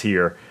thoughts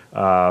here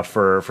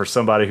for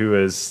somebody who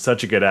is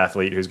such a good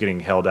athlete who's getting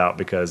held out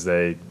because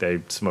they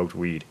smoked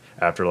weed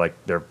after like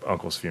their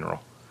uncle's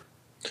funeral?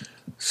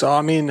 So,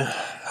 I mean,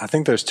 I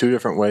think there's two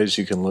different ways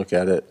you can look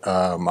at it.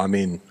 I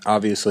mean,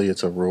 obviously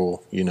it's a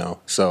rule,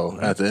 So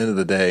at the end of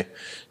the day,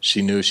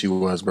 she knew she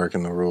was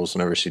breaking the rules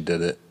whenever she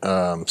did it.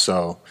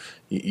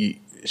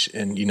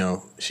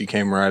 She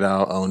came right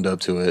out, owned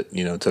up to it,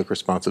 took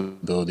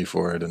responsibility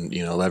for it, and,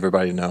 let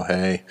everybody know,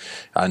 hey,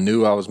 I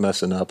knew I was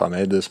messing up. I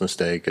made this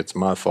mistake. It's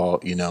my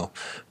fault,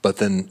 But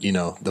then,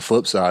 the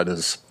flip side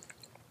is,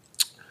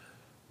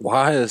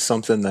 why is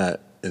something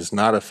that is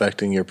not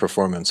affecting your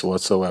performance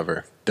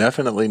whatsoever,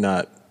 definitely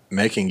not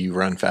making you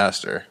run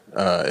faster.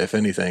 If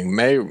anything,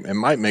 it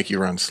might make you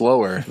run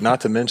slower,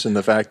 not to mention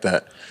the fact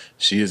that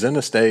she is in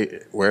a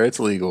state where it's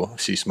legal.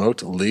 She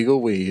smoked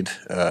legal weed.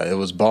 It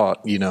was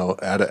bought,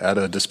 at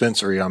a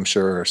dispensary, I'm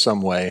sure, or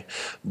some way.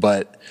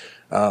 But,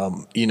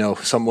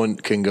 someone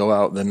can go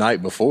out the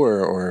night before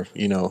or,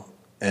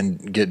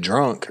 and get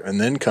drunk and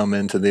then come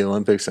into the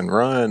Olympics and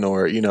run,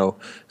 or,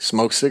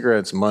 smoke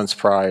cigarettes months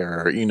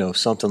prior, or,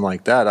 something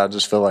like that. I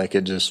just feel like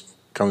it just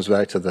comes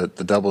back to the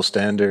double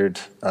standard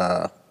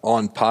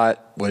on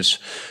pot, which,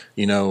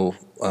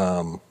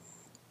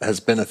 has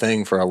been a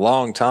thing for a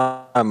long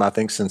time. I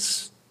think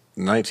since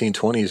the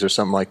 1920s or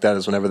something like that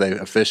is whenever they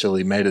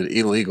officially made it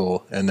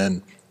illegal. And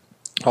then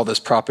all this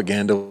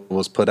propaganda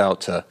was put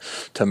out to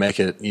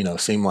make it,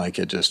 seem like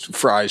it just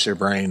fries your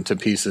brain to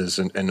pieces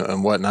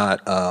and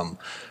whatnot.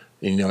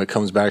 It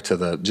comes back to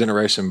the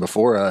generation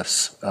before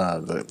us,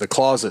 the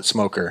closet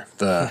smoker,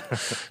 the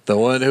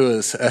one who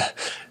is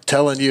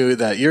telling you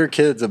that your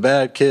kid's a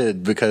bad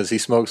kid because he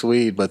smokes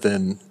weed, but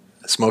then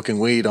smoking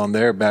weed on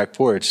their back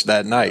porch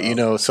that night,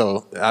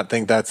 So I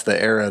think that's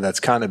the era that's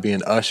kind of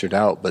being ushered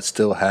out, but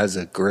still has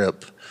a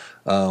grip.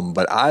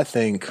 But I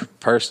think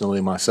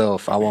personally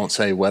myself, I won't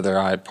say whether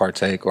I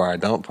partake or I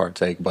don't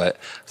partake, but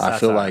satire. I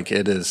feel like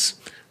it is.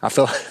 I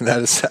feel like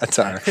that is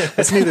satire.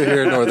 That's neither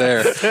here nor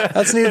there.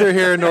 That's neither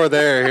here nor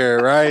there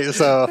here, right?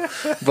 So,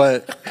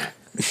 but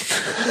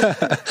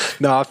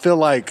no, I feel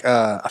like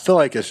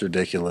it's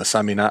ridiculous.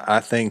 I mean, I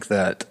think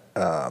that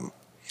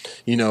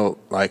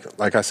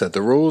like I said,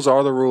 the rules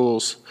are the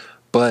rules.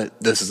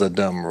 But this is a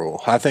dumb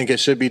rule. I think it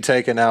should be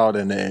taken out,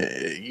 and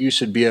you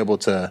should be able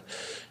to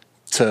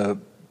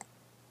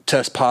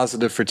test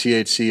positive for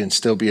THC and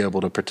still be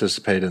able to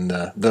participate in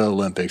the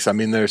Olympics. I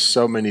mean, there's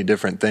so many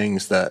different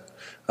things that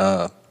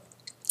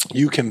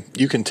you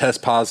can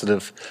test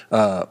positive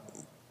for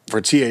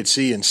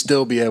THC and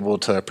still be able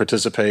to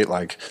participate,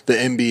 like the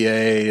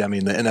NBA, I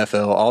mean, the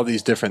NFL, all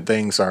these different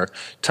things are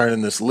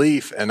turning this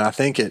leaf. And I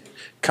think it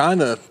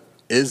kind of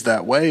is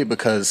that way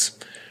because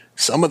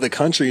some of the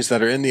countries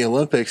that are in the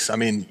Olympics, I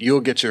mean,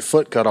 you'll get your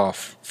foot cut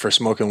off for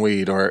smoking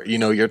weed or,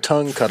 your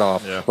tongue cut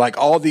off, like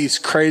all these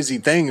crazy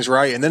things,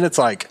 right? And then it's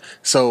like,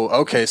 so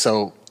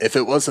if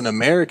it was an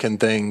American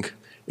thing,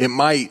 it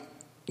might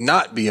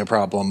not be a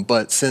problem.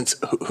 But since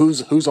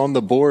who's on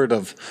the board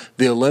of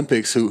the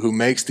Olympics who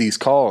makes these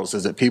calls?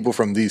 Is it people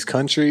from these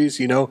countries,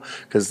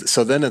 Because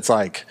so then it's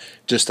like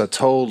just a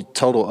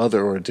total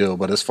other ordeal.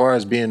 But as far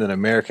as being an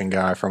American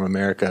guy from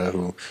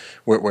America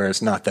where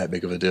it's not that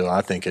big of a deal,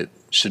 I think it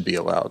should be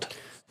allowed.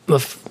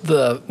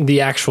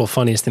 The actual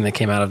funniest thing that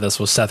came out of this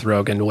was Seth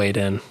Rogen weighed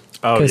in.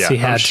 Oh,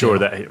 yeah, I'm sure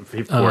that he,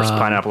 of course,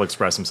 Pineapple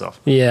expressed himself.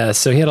 Yeah,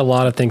 so he had a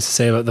lot of things to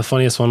say, but the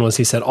funniest one was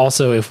he said,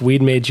 also, if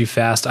weed made you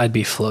fast, I'd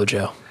be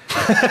Flojo.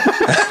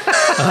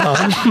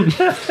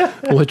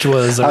 Which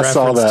was a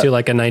reference to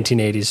like a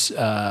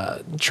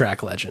 1980s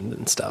track legend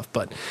and stuff.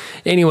 But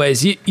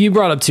anyways, you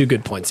brought up two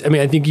good points. I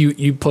mean, I think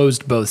you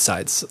posed both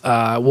sides.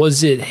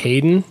 Was it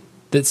Hayden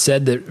that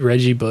said that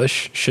Reggie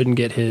Bush shouldn't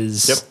get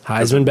his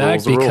Heisman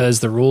back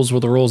because the rules were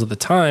the rules at the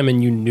time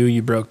and you knew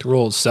you broke the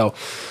rules? So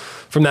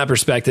from that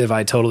perspective,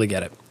 I totally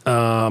get it.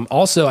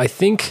 Also, I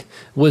think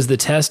was the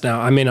test.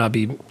 Now, I may not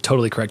be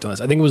totally correct on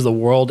this. I think it was the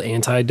World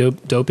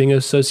Anti-Doping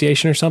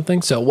Association or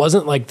something. So it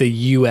wasn't like the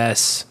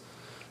U.S.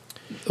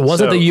 It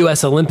wasn't the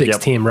U.S. Olympics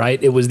team,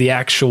 right? It was the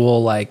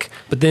actual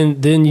But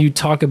then you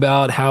talk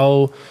about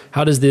how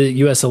does the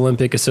U.S.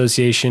 Olympic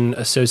Association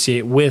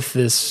associate with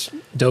this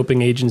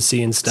doping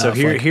agency and stuff? So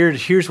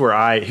here's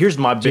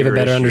my bigger. Do you have a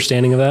better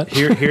understanding of that?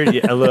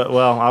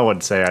 Well, I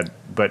wouldn't say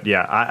but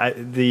yeah,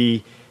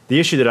 the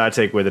issue that I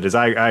take with it is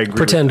I agree.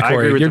 Pretend,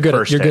 Corey, you're good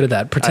at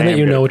that. Pretend that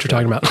you know what you're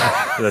talking about.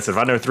 Listen, if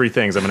I know three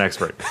things, I'm an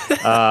expert.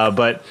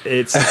 But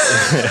it's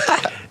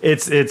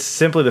it's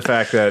simply the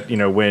fact that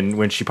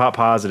when she popped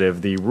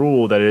positive, the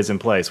rule that is in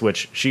place,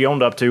 which she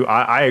owned up to,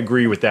 I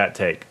agree with that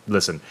take.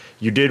 Listen,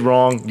 you did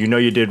wrong.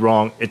 You did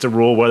wrong. It's a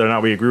rule. Whether or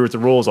not we agree with the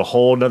rule is a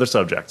whole other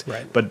subject.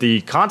 Right. But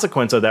the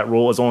consequence of that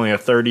rule is only a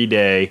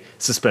 30-day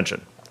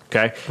suspension.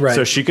 Okay. Right.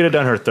 So she could have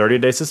done her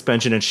 30-day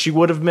suspension, and she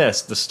would have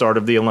missed the start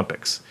of the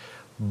Olympics.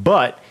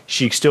 but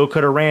she still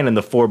could have ran in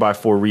the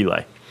 4x4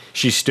 relay.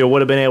 She still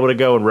would have been able to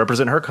go and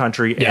represent her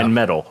country and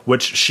medal,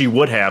 which she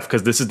would have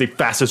because this is the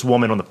fastest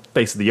woman on the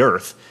face of the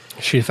earth.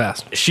 She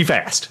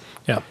fast.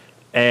 Yeah.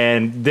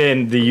 And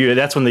then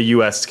that's when the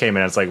U.S. came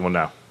in. And it's like, well,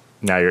 no.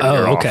 Now you're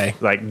okay.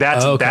 off. Like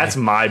that's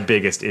my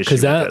biggest issue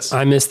with this.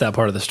 I missed that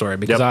part of the story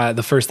because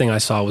the first thing I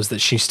saw was that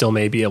she still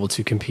may be able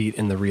to compete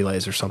in the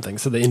relays or something.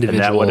 So the individual,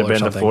 and that would have been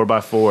something. the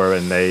 4x4,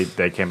 and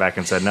they came back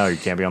and said, no, you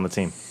can't be on the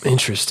team.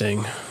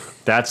 Interesting.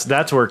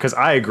 That's where, because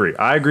I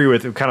agree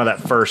with kind of that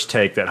first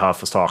take that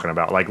Huff was talking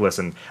about. Like,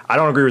 listen, I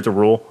don't agree with the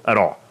rule at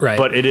all, right?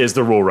 But it is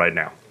the rule right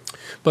now.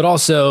 But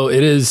also,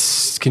 it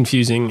is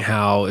confusing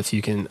how if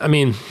you can. I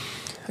mean,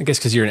 I guess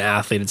because you're an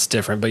athlete, it's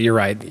different. But you're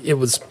right. It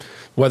was.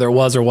 Whether it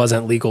was or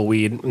wasn't legal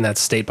weed, and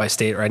that's state by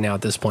state right now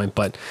at this point.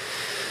 But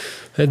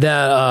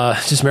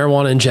that just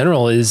marijuana in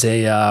general is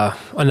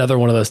another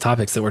one of those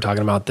topics that we're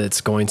talking about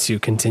that's going to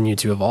continue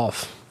to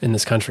evolve in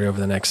this country over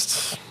the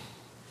next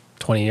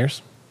 20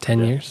 years, 10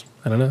 years.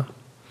 I don't know.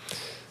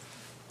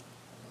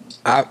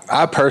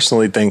 I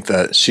personally think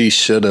that she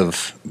should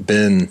have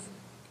been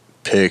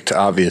picked.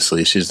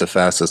 Obviously, she's the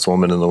fastest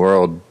woman in the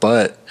world,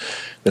 but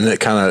then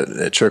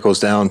it trickles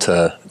down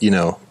to,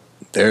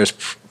 there's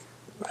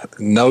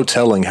no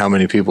telling how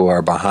many people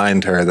are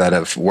behind her that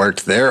have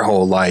worked their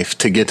whole life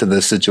to get to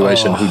this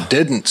situation who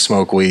didn't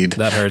smoke weed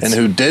and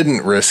who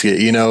didn't risk it,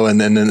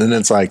 and then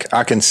it's like,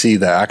 I can see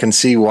that. I can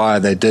see why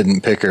they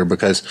didn't pick her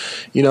because,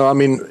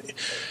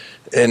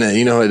 and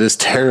it is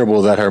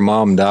terrible that her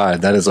mom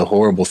died. That is a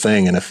horrible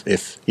thing. And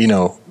if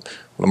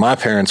when my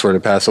parents were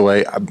to pass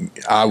away,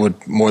 I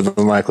would more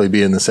than likely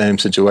be in the same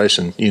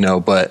situation,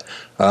 but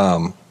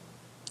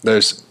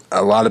there's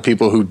a lot of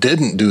people who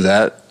didn't do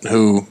that,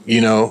 who,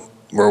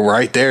 were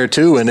right there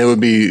too, and it would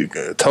be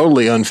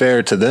totally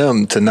unfair to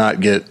them to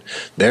not get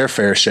their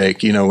fair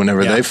shake,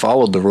 whenever they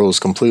followed the rules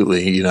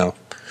completely,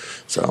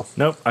 so.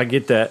 Nope, I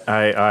get that.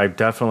 I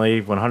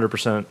definitely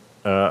 100%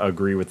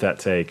 agree with that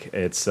take.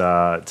 It's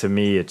to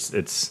me,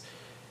 it's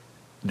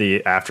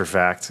the after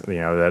fact,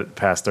 that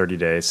past 30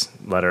 days,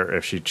 let her,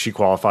 if she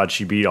qualified,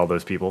 she beat all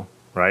those people,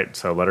 right?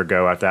 So let her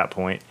go at that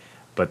point.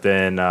 But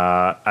then,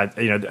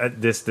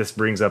 this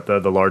brings up the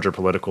larger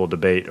political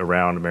debate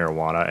around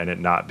marijuana and it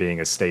not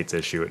being a state's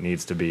issue. It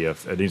needs to be a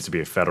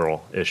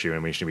federal issue,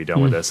 and we should be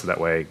done with this. So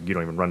that way, you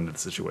don't even run into the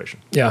situation.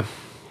 Yeah,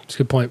 that's a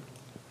good point.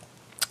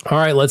 All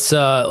right, let's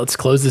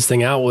close this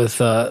thing out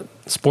with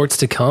sports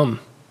to come.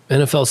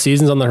 NFL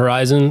season's on the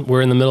horizon.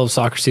 We're in the middle of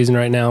soccer season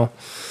right now.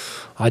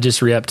 I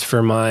just re-upped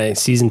for my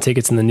season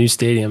tickets in the new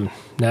stadium,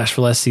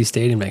 Nashville SC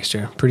Stadium next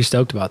year. Pretty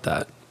stoked about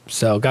that.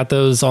 So got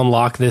those on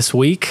lock this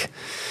week.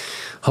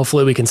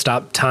 Hopefully we can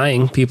stop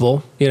tying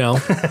people, We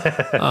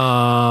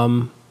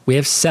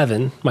have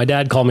 7. My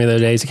dad called me the other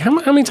day. He's like,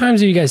 how many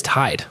times have you guys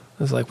tied?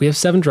 I was like, we have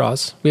 7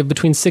 draws. We have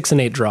between 6 and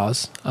 8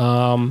 draws.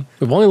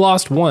 We've only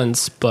lost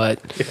once,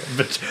 but...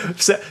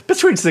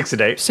 between 6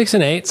 and 8. 6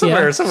 and 8,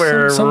 somewhere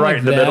right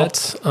in the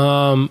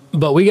middle.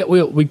 But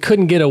we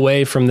couldn't get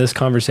away from this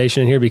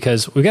conversation here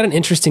because we've got an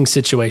interesting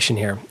situation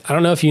here. I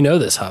don't know if you know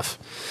this, Huff.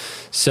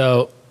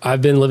 So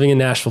I've been living in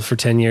Nashville for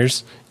 10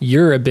 years.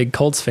 You're a big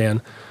Colts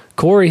fan.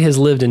 Corey has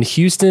lived in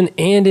Houston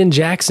and in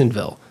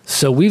Jacksonville.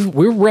 So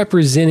we're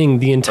representing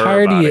the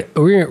entirety.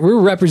 We're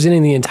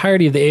representing the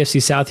entirety of the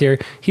AFC South here.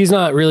 He's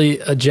not really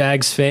a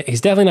Jags fan.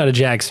 He's definitely not a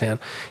Jags fan.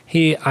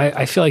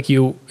 I feel like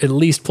you at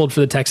least pulled for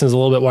the Texans a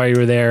little bit while you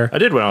were there. I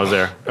did when I was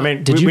there. I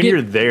mean, when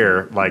you're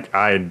there, like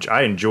I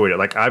enjoyed it.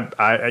 Like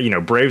I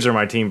Braves are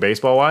my team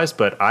baseball wise,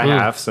 but I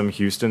have some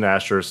Houston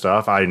Astros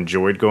stuff. I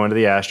enjoyed going to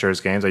the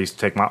Astros games. I used to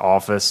take my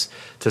office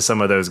to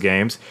some of those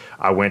games.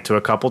 I went to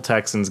a couple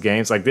Texans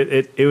games. Like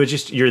it was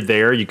just, you're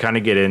there, you kind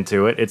of get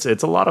into it. It's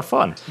a lot of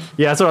fun.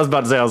 Yeah, that's what I was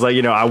about to say. I was like,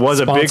 I was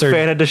Sponsored. A big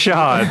fan of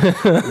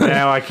Deshaun.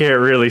 Now I can't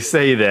really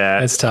say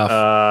that. It's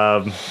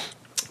tough.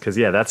 Because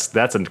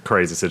that's a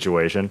crazy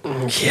situation.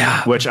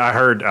 Yeah. Which I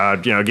heard,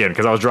 again,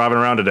 because I was driving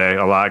around today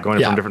a lot,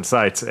 going from different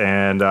sites,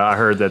 and I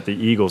heard that the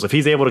Eagles, if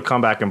he's able to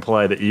come back and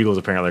play, the Eagles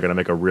apparently are going to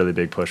make a really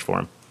big push for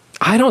him.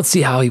 I don't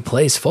see how he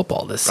plays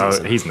football this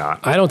season. He's not.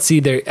 I don't see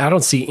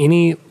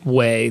any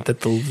way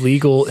that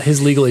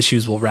his legal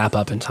issues will wrap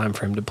up in time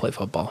for him to play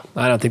football.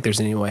 I don't think there's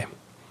any way.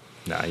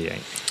 No, he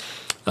ain't.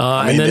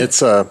 And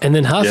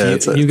then Huff,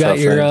 you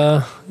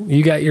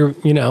got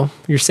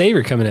your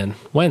savior coming in.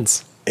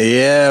 Wentz.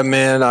 Yeah,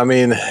 man. I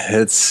mean,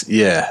 it's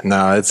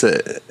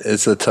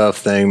a tough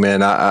thing,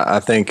 man. I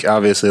think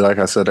obviously, like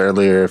I said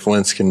earlier, if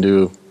Wentz can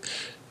do,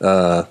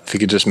 if he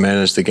could just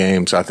manage the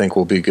games, I think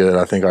we'll be good.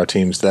 I think our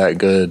team's that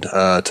good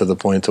to the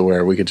point to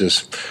where we could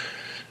just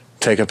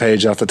take a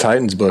page off the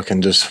Titans book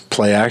and just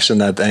play action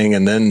that thing,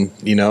 and then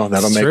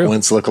that'll make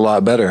Wentz look a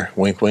lot better.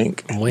 Wink,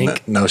 wink.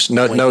 Wink. No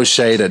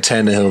shade at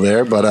Tannehill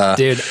there, but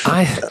dude,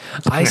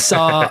 I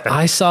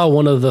saw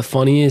one of the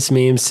funniest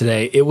memes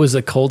today. It was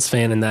a Colts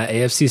fan in that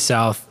AFC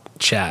South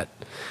chat,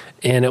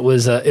 and it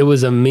was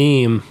a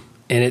meme.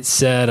 and it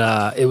said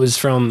it was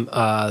from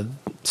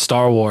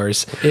Star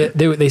Wars.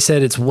 They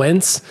said it's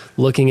Wentz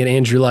looking at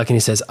Andrew Luck, and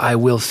he says, "I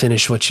will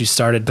finish what you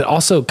started." But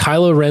also,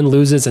 Kylo Ren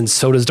loses, and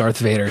so does Darth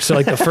Vader. So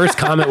like the first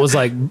comment was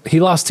like, "He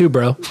lost too,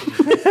 bro."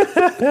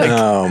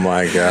 Oh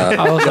my God!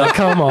 I was like,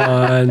 "Come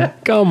on."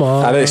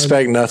 I'd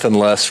expect nothing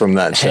less from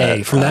that chat.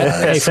 Hey, from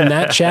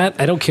that chat,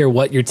 I don't care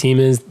what your team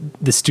is.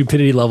 The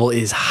stupidity level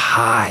is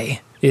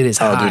high. It is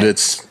high. Oh, dude,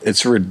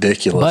 it's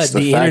ridiculous. But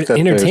the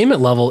entertainment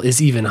level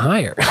is even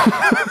higher.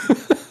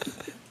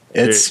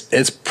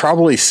 It's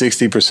probably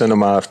 60%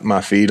 of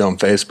my feed on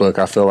Facebook.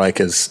 I feel like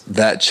is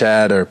that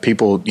chat or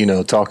people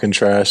talking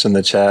trash in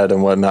the chat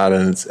and whatnot,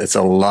 and it's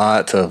a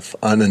lot of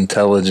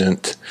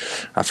unintelligent.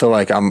 I feel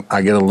like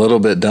I get a little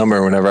bit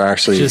dumber whenever I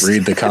actually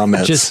read the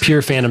comments. Just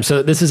pure fandom.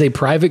 So this is a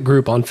private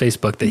group on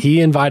Facebook that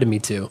he invited me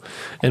to,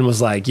 and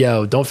was like,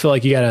 "Yo, don't feel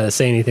like you gotta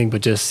say anything,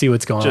 but just see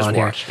what's going on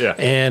watch. here."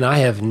 Yeah. And I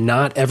have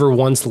not ever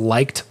once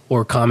liked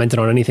or commented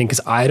on anything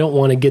because I don't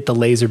want to get the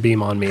laser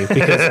beam on me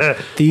because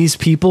these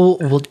people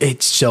will.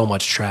 It's so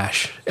much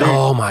trash.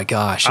 Oh my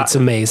gosh, it's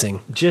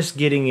amazing. Just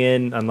getting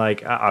in, and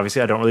like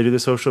obviously I don't really do the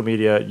social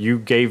media. You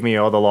gave me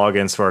all the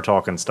logins for our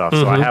talking stuff,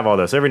 so I have all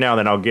this. Every now and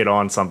then I'll get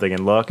on something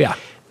and look. Yeah.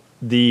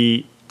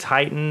 The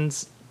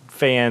Titans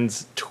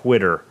fans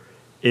Twitter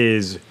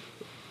is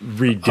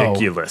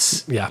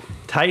ridiculous. Yeah.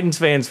 Titans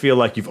fans feel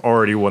like you've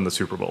already won the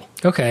Super Bowl.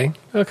 Okay.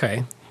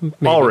 Maybe.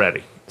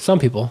 Already. Some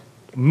people.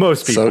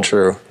 Most people. So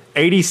true.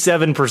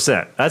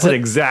 87%. That's an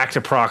exact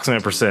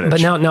approximate percentage.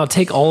 But now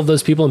take all of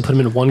those people and put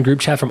them in one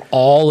group chat from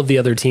all of the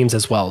other teams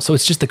as well. So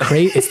it's just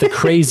it's the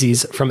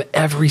crazies from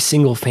every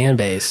single fan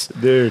base.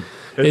 Dude.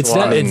 It's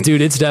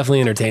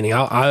definitely entertaining.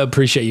 I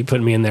appreciate you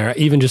putting me in there,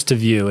 even just to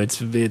view. It's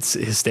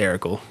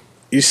hysterical.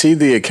 You see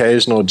the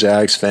occasional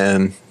Jags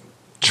fan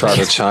try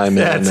to chime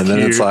in, and then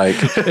it's like,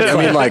 I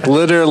mean, like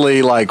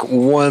literally, like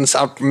once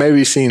I've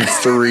maybe seen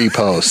 3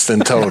 posts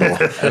in total,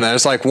 and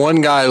there's like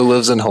one guy who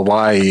lives in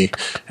Hawaii,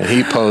 and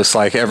he posts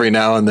like every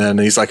now and then. And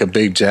he's like a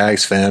big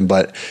Jags fan,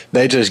 but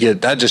that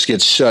just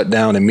gets shut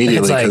down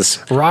immediately because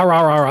rah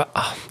rah rah rah.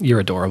 Oh, you're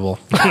adorable.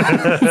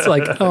 It's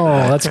like,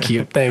 oh, that's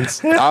cute.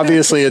 Thanks.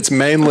 Obviously, it's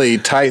mainly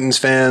Titans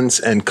fans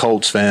and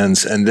Colts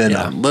fans, and then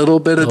a little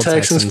bit of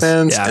Texans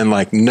fans, and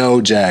like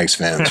no Jags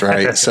fans,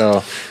 right?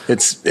 So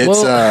it's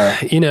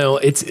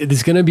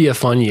it's going to be a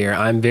fun year.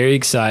 I'm very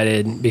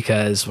excited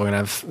because we're going to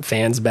have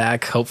fans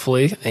back,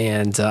 hopefully.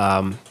 And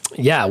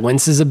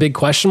Wentz is a big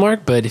question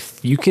mark, but if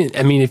you can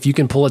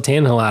pull a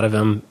Tannehill out of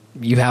him,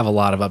 you have a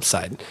lot of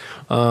upside.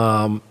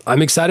 I'm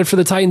excited for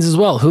the Titans as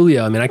well.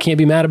 Julio, I mean, I can't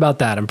be mad about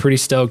that. I'm pretty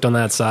stoked on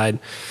that side.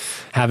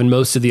 Having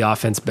most of the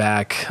offense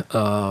back,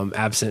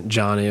 absent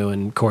Jonnu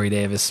and Corey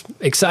Davis.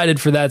 Excited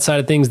for that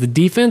side of things. The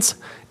defense,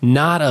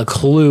 not a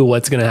clue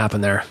what's going to happen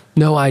there.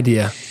 No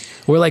idea.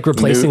 We're like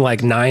replacing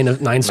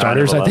nine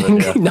starters, 9 of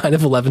 11, I think. 9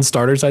 of 11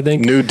 starters, I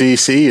think. New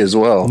DC as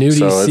well. New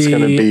DC, it's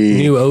going to be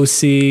new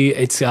OC.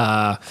 It's,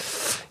 It'll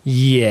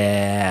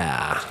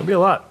be a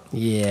lot.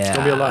 Yeah.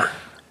 It'll be a lot.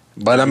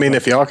 But I mean,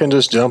 if y'all can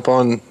just jump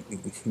on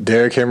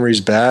Derrick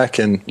Henry's back,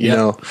 and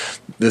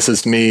this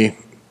is me,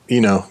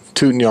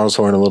 tooting y'all's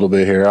horn a little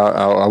bit here.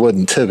 I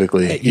wouldn't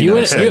typically,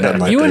 say nothing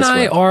like you this.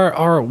 and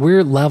I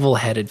we're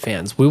level-headed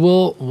fans.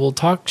 We'll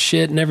talk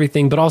shit and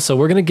everything, but also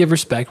we're going to give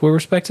respect where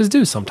respect is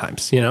due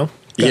sometimes.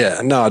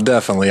 Yeah, no,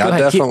 definitely.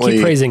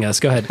 Keep praising us.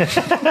 Go ahead.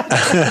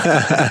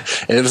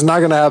 It's not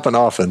going to happen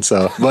often.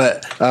 So,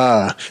 but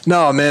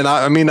no, man.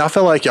 I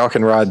feel like y'all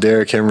can ride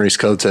Derrick Henry's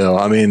coattail.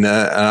 I mean,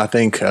 I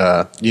think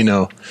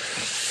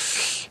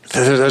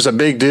there's a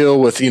big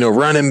deal with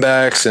running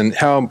backs and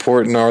how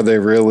important are they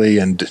really,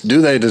 and do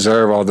they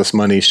deserve all this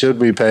money? Should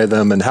we pay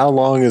them? And how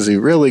long is he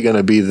really going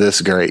to be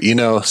this great?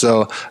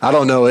 So I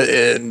don't know.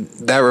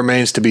 That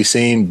remains to be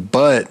seen.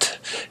 But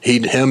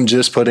him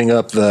just putting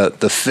up the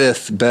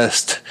 5th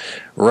best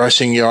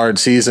rushing yard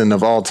season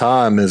of all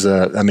time is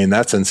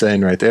that's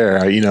insane right there.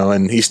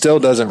 And he still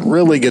doesn't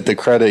really get the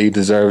credit he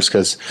deserves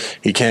because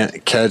he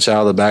can't catch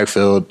out of the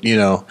backfield.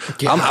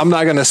 I'm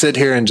not going to sit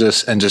here and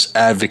just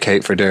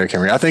advocate for Derrick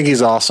Henry. I think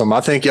he's awesome.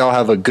 I think y'all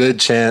have a good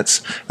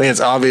chance. I think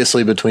it's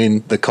obviously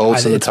between the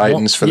Colts and the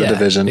Titans for the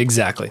division.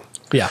 Exactly.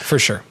 Yeah, for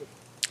sure.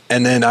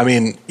 And then,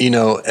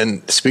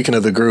 and speaking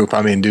of the group,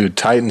 dude,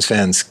 Titans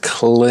fans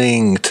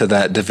cling to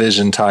that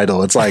division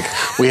title. It's like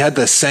we had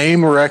the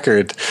same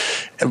record,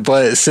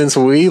 but since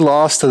we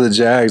lost to the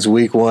Jags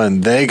week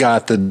 1, they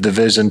got the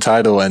division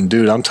title. And,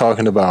 dude, I'm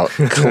talking about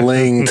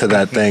cling to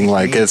that thing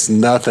like it's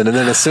nothing. And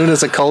then as soon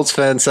as a Colts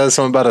fan says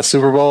something about a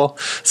Super Bowl,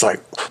 it's like,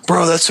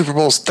 bro, that Super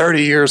Bowl's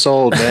 30 years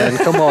old, man.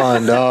 Come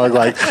on, dog.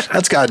 Like,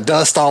 that's got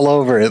dust all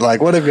over it.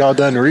 Like, what have y'all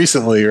done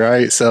recently,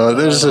 right? So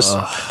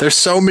there's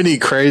so many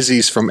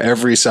crazies from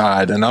every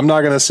side, and I'm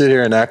not going to sit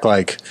here and act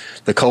like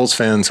the Colts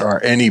fans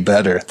are any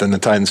better than the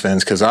Titans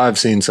fans because I've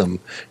seen some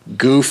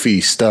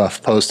goofy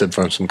stuff posted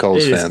from some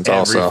Colts fans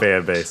also.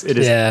 Fan base. It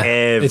is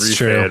every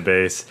fan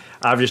base.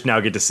 I just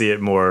now get to see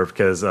it more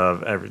because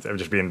of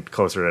just being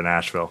closer to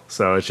Nashville.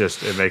 So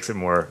it makes it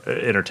more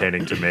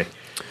entertaining to me.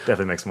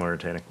 definitely makes it more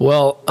entertaining.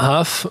 Well,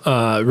 Huff,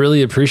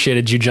 really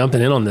appreciated you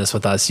jumping in on this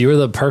with us. You were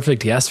the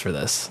perfect guest for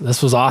this.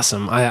 This was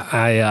awesome.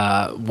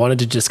 I wanted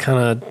to just kind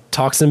of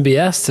talk some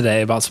BS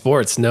today about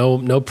sports.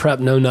 No prep,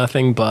 no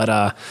nothing, but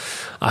I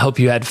hope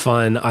you had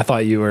fun. I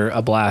thought you were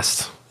a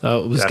blast.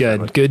 It was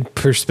Definitely. good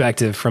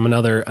perspective from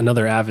another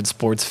avid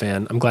sports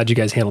fan. I'm glad you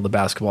guys handled the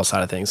basketball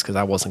side of things, because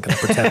I wasn't going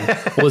to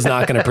pretend. Was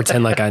not going to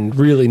pretend like I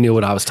really knew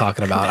what I was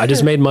talking about. I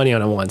just made money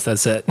on it once.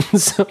 That's it.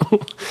 So,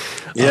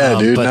 Yeah,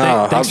 dude.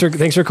 But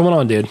thanks for coming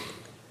on, dude.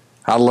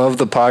 I love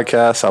the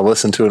podcast. I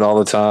listen to it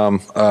all the time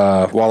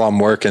while I'm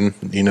working.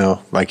 You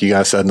know, like you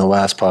guys said in the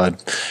last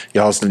pod,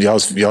 y'all's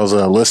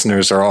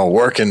listeners are all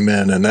working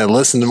men, and they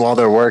listen while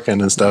they're working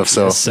and stuff.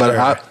 So, Yes, but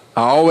sir.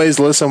 I always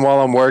listen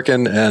while I'm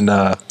working, and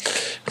I'm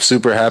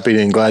super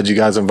happy and glad you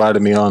guys invited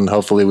me on.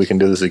 Hopefully, we can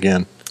do this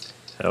again.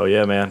 Hell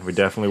yeah, man. We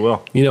definitely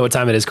will. You know what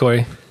time it is,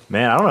 Corey?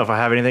 Man, I don't know if I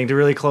have anything to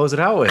really close it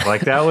out with.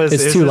 Like that was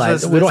It's too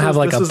light. We don't have,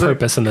 like, a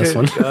purpose in this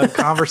one. A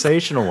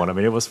conversational one. I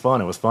mean, it was fun.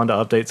 It was fun to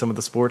update some of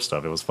the sports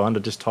stuff. It was fun to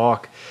just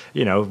talk.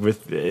 You know, this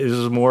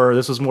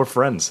was more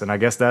friends, and I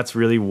guess that's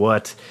really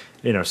what,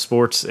 you know,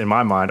 sports in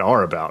my mind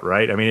are about,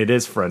 right? I mean, it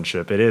is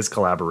friendship, it is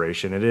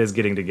collaboration, it is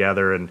getting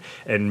together and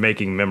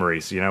making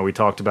memories. You know, we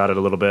talked about it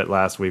a little bit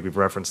last week. We've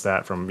referenced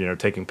that from, you know,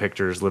 taking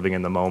pictures, living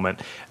in the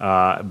moment.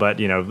 But,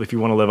 you know, if you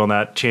want to live on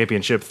that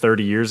championship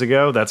 30 years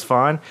ago, that's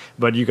fine.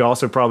 But you can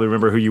also probably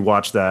remember who you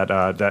watched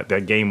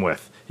that game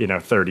with, you know,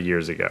 30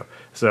 years ago.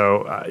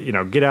 So, you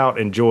know, get out,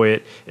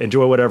 enjoy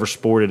whatever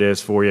sport it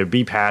is for you.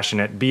 Be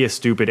passionate. Be a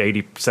stupid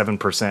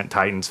 87%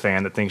 Titans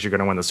fan that thinks you're going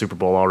to win the Super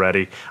Bowl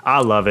already.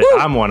 I love it.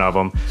 I'm one of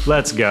them.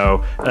 Let's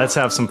go. Let's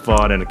have some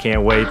fun, and I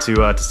can't wait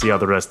to see how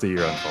the rest of the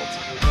year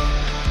unfolds.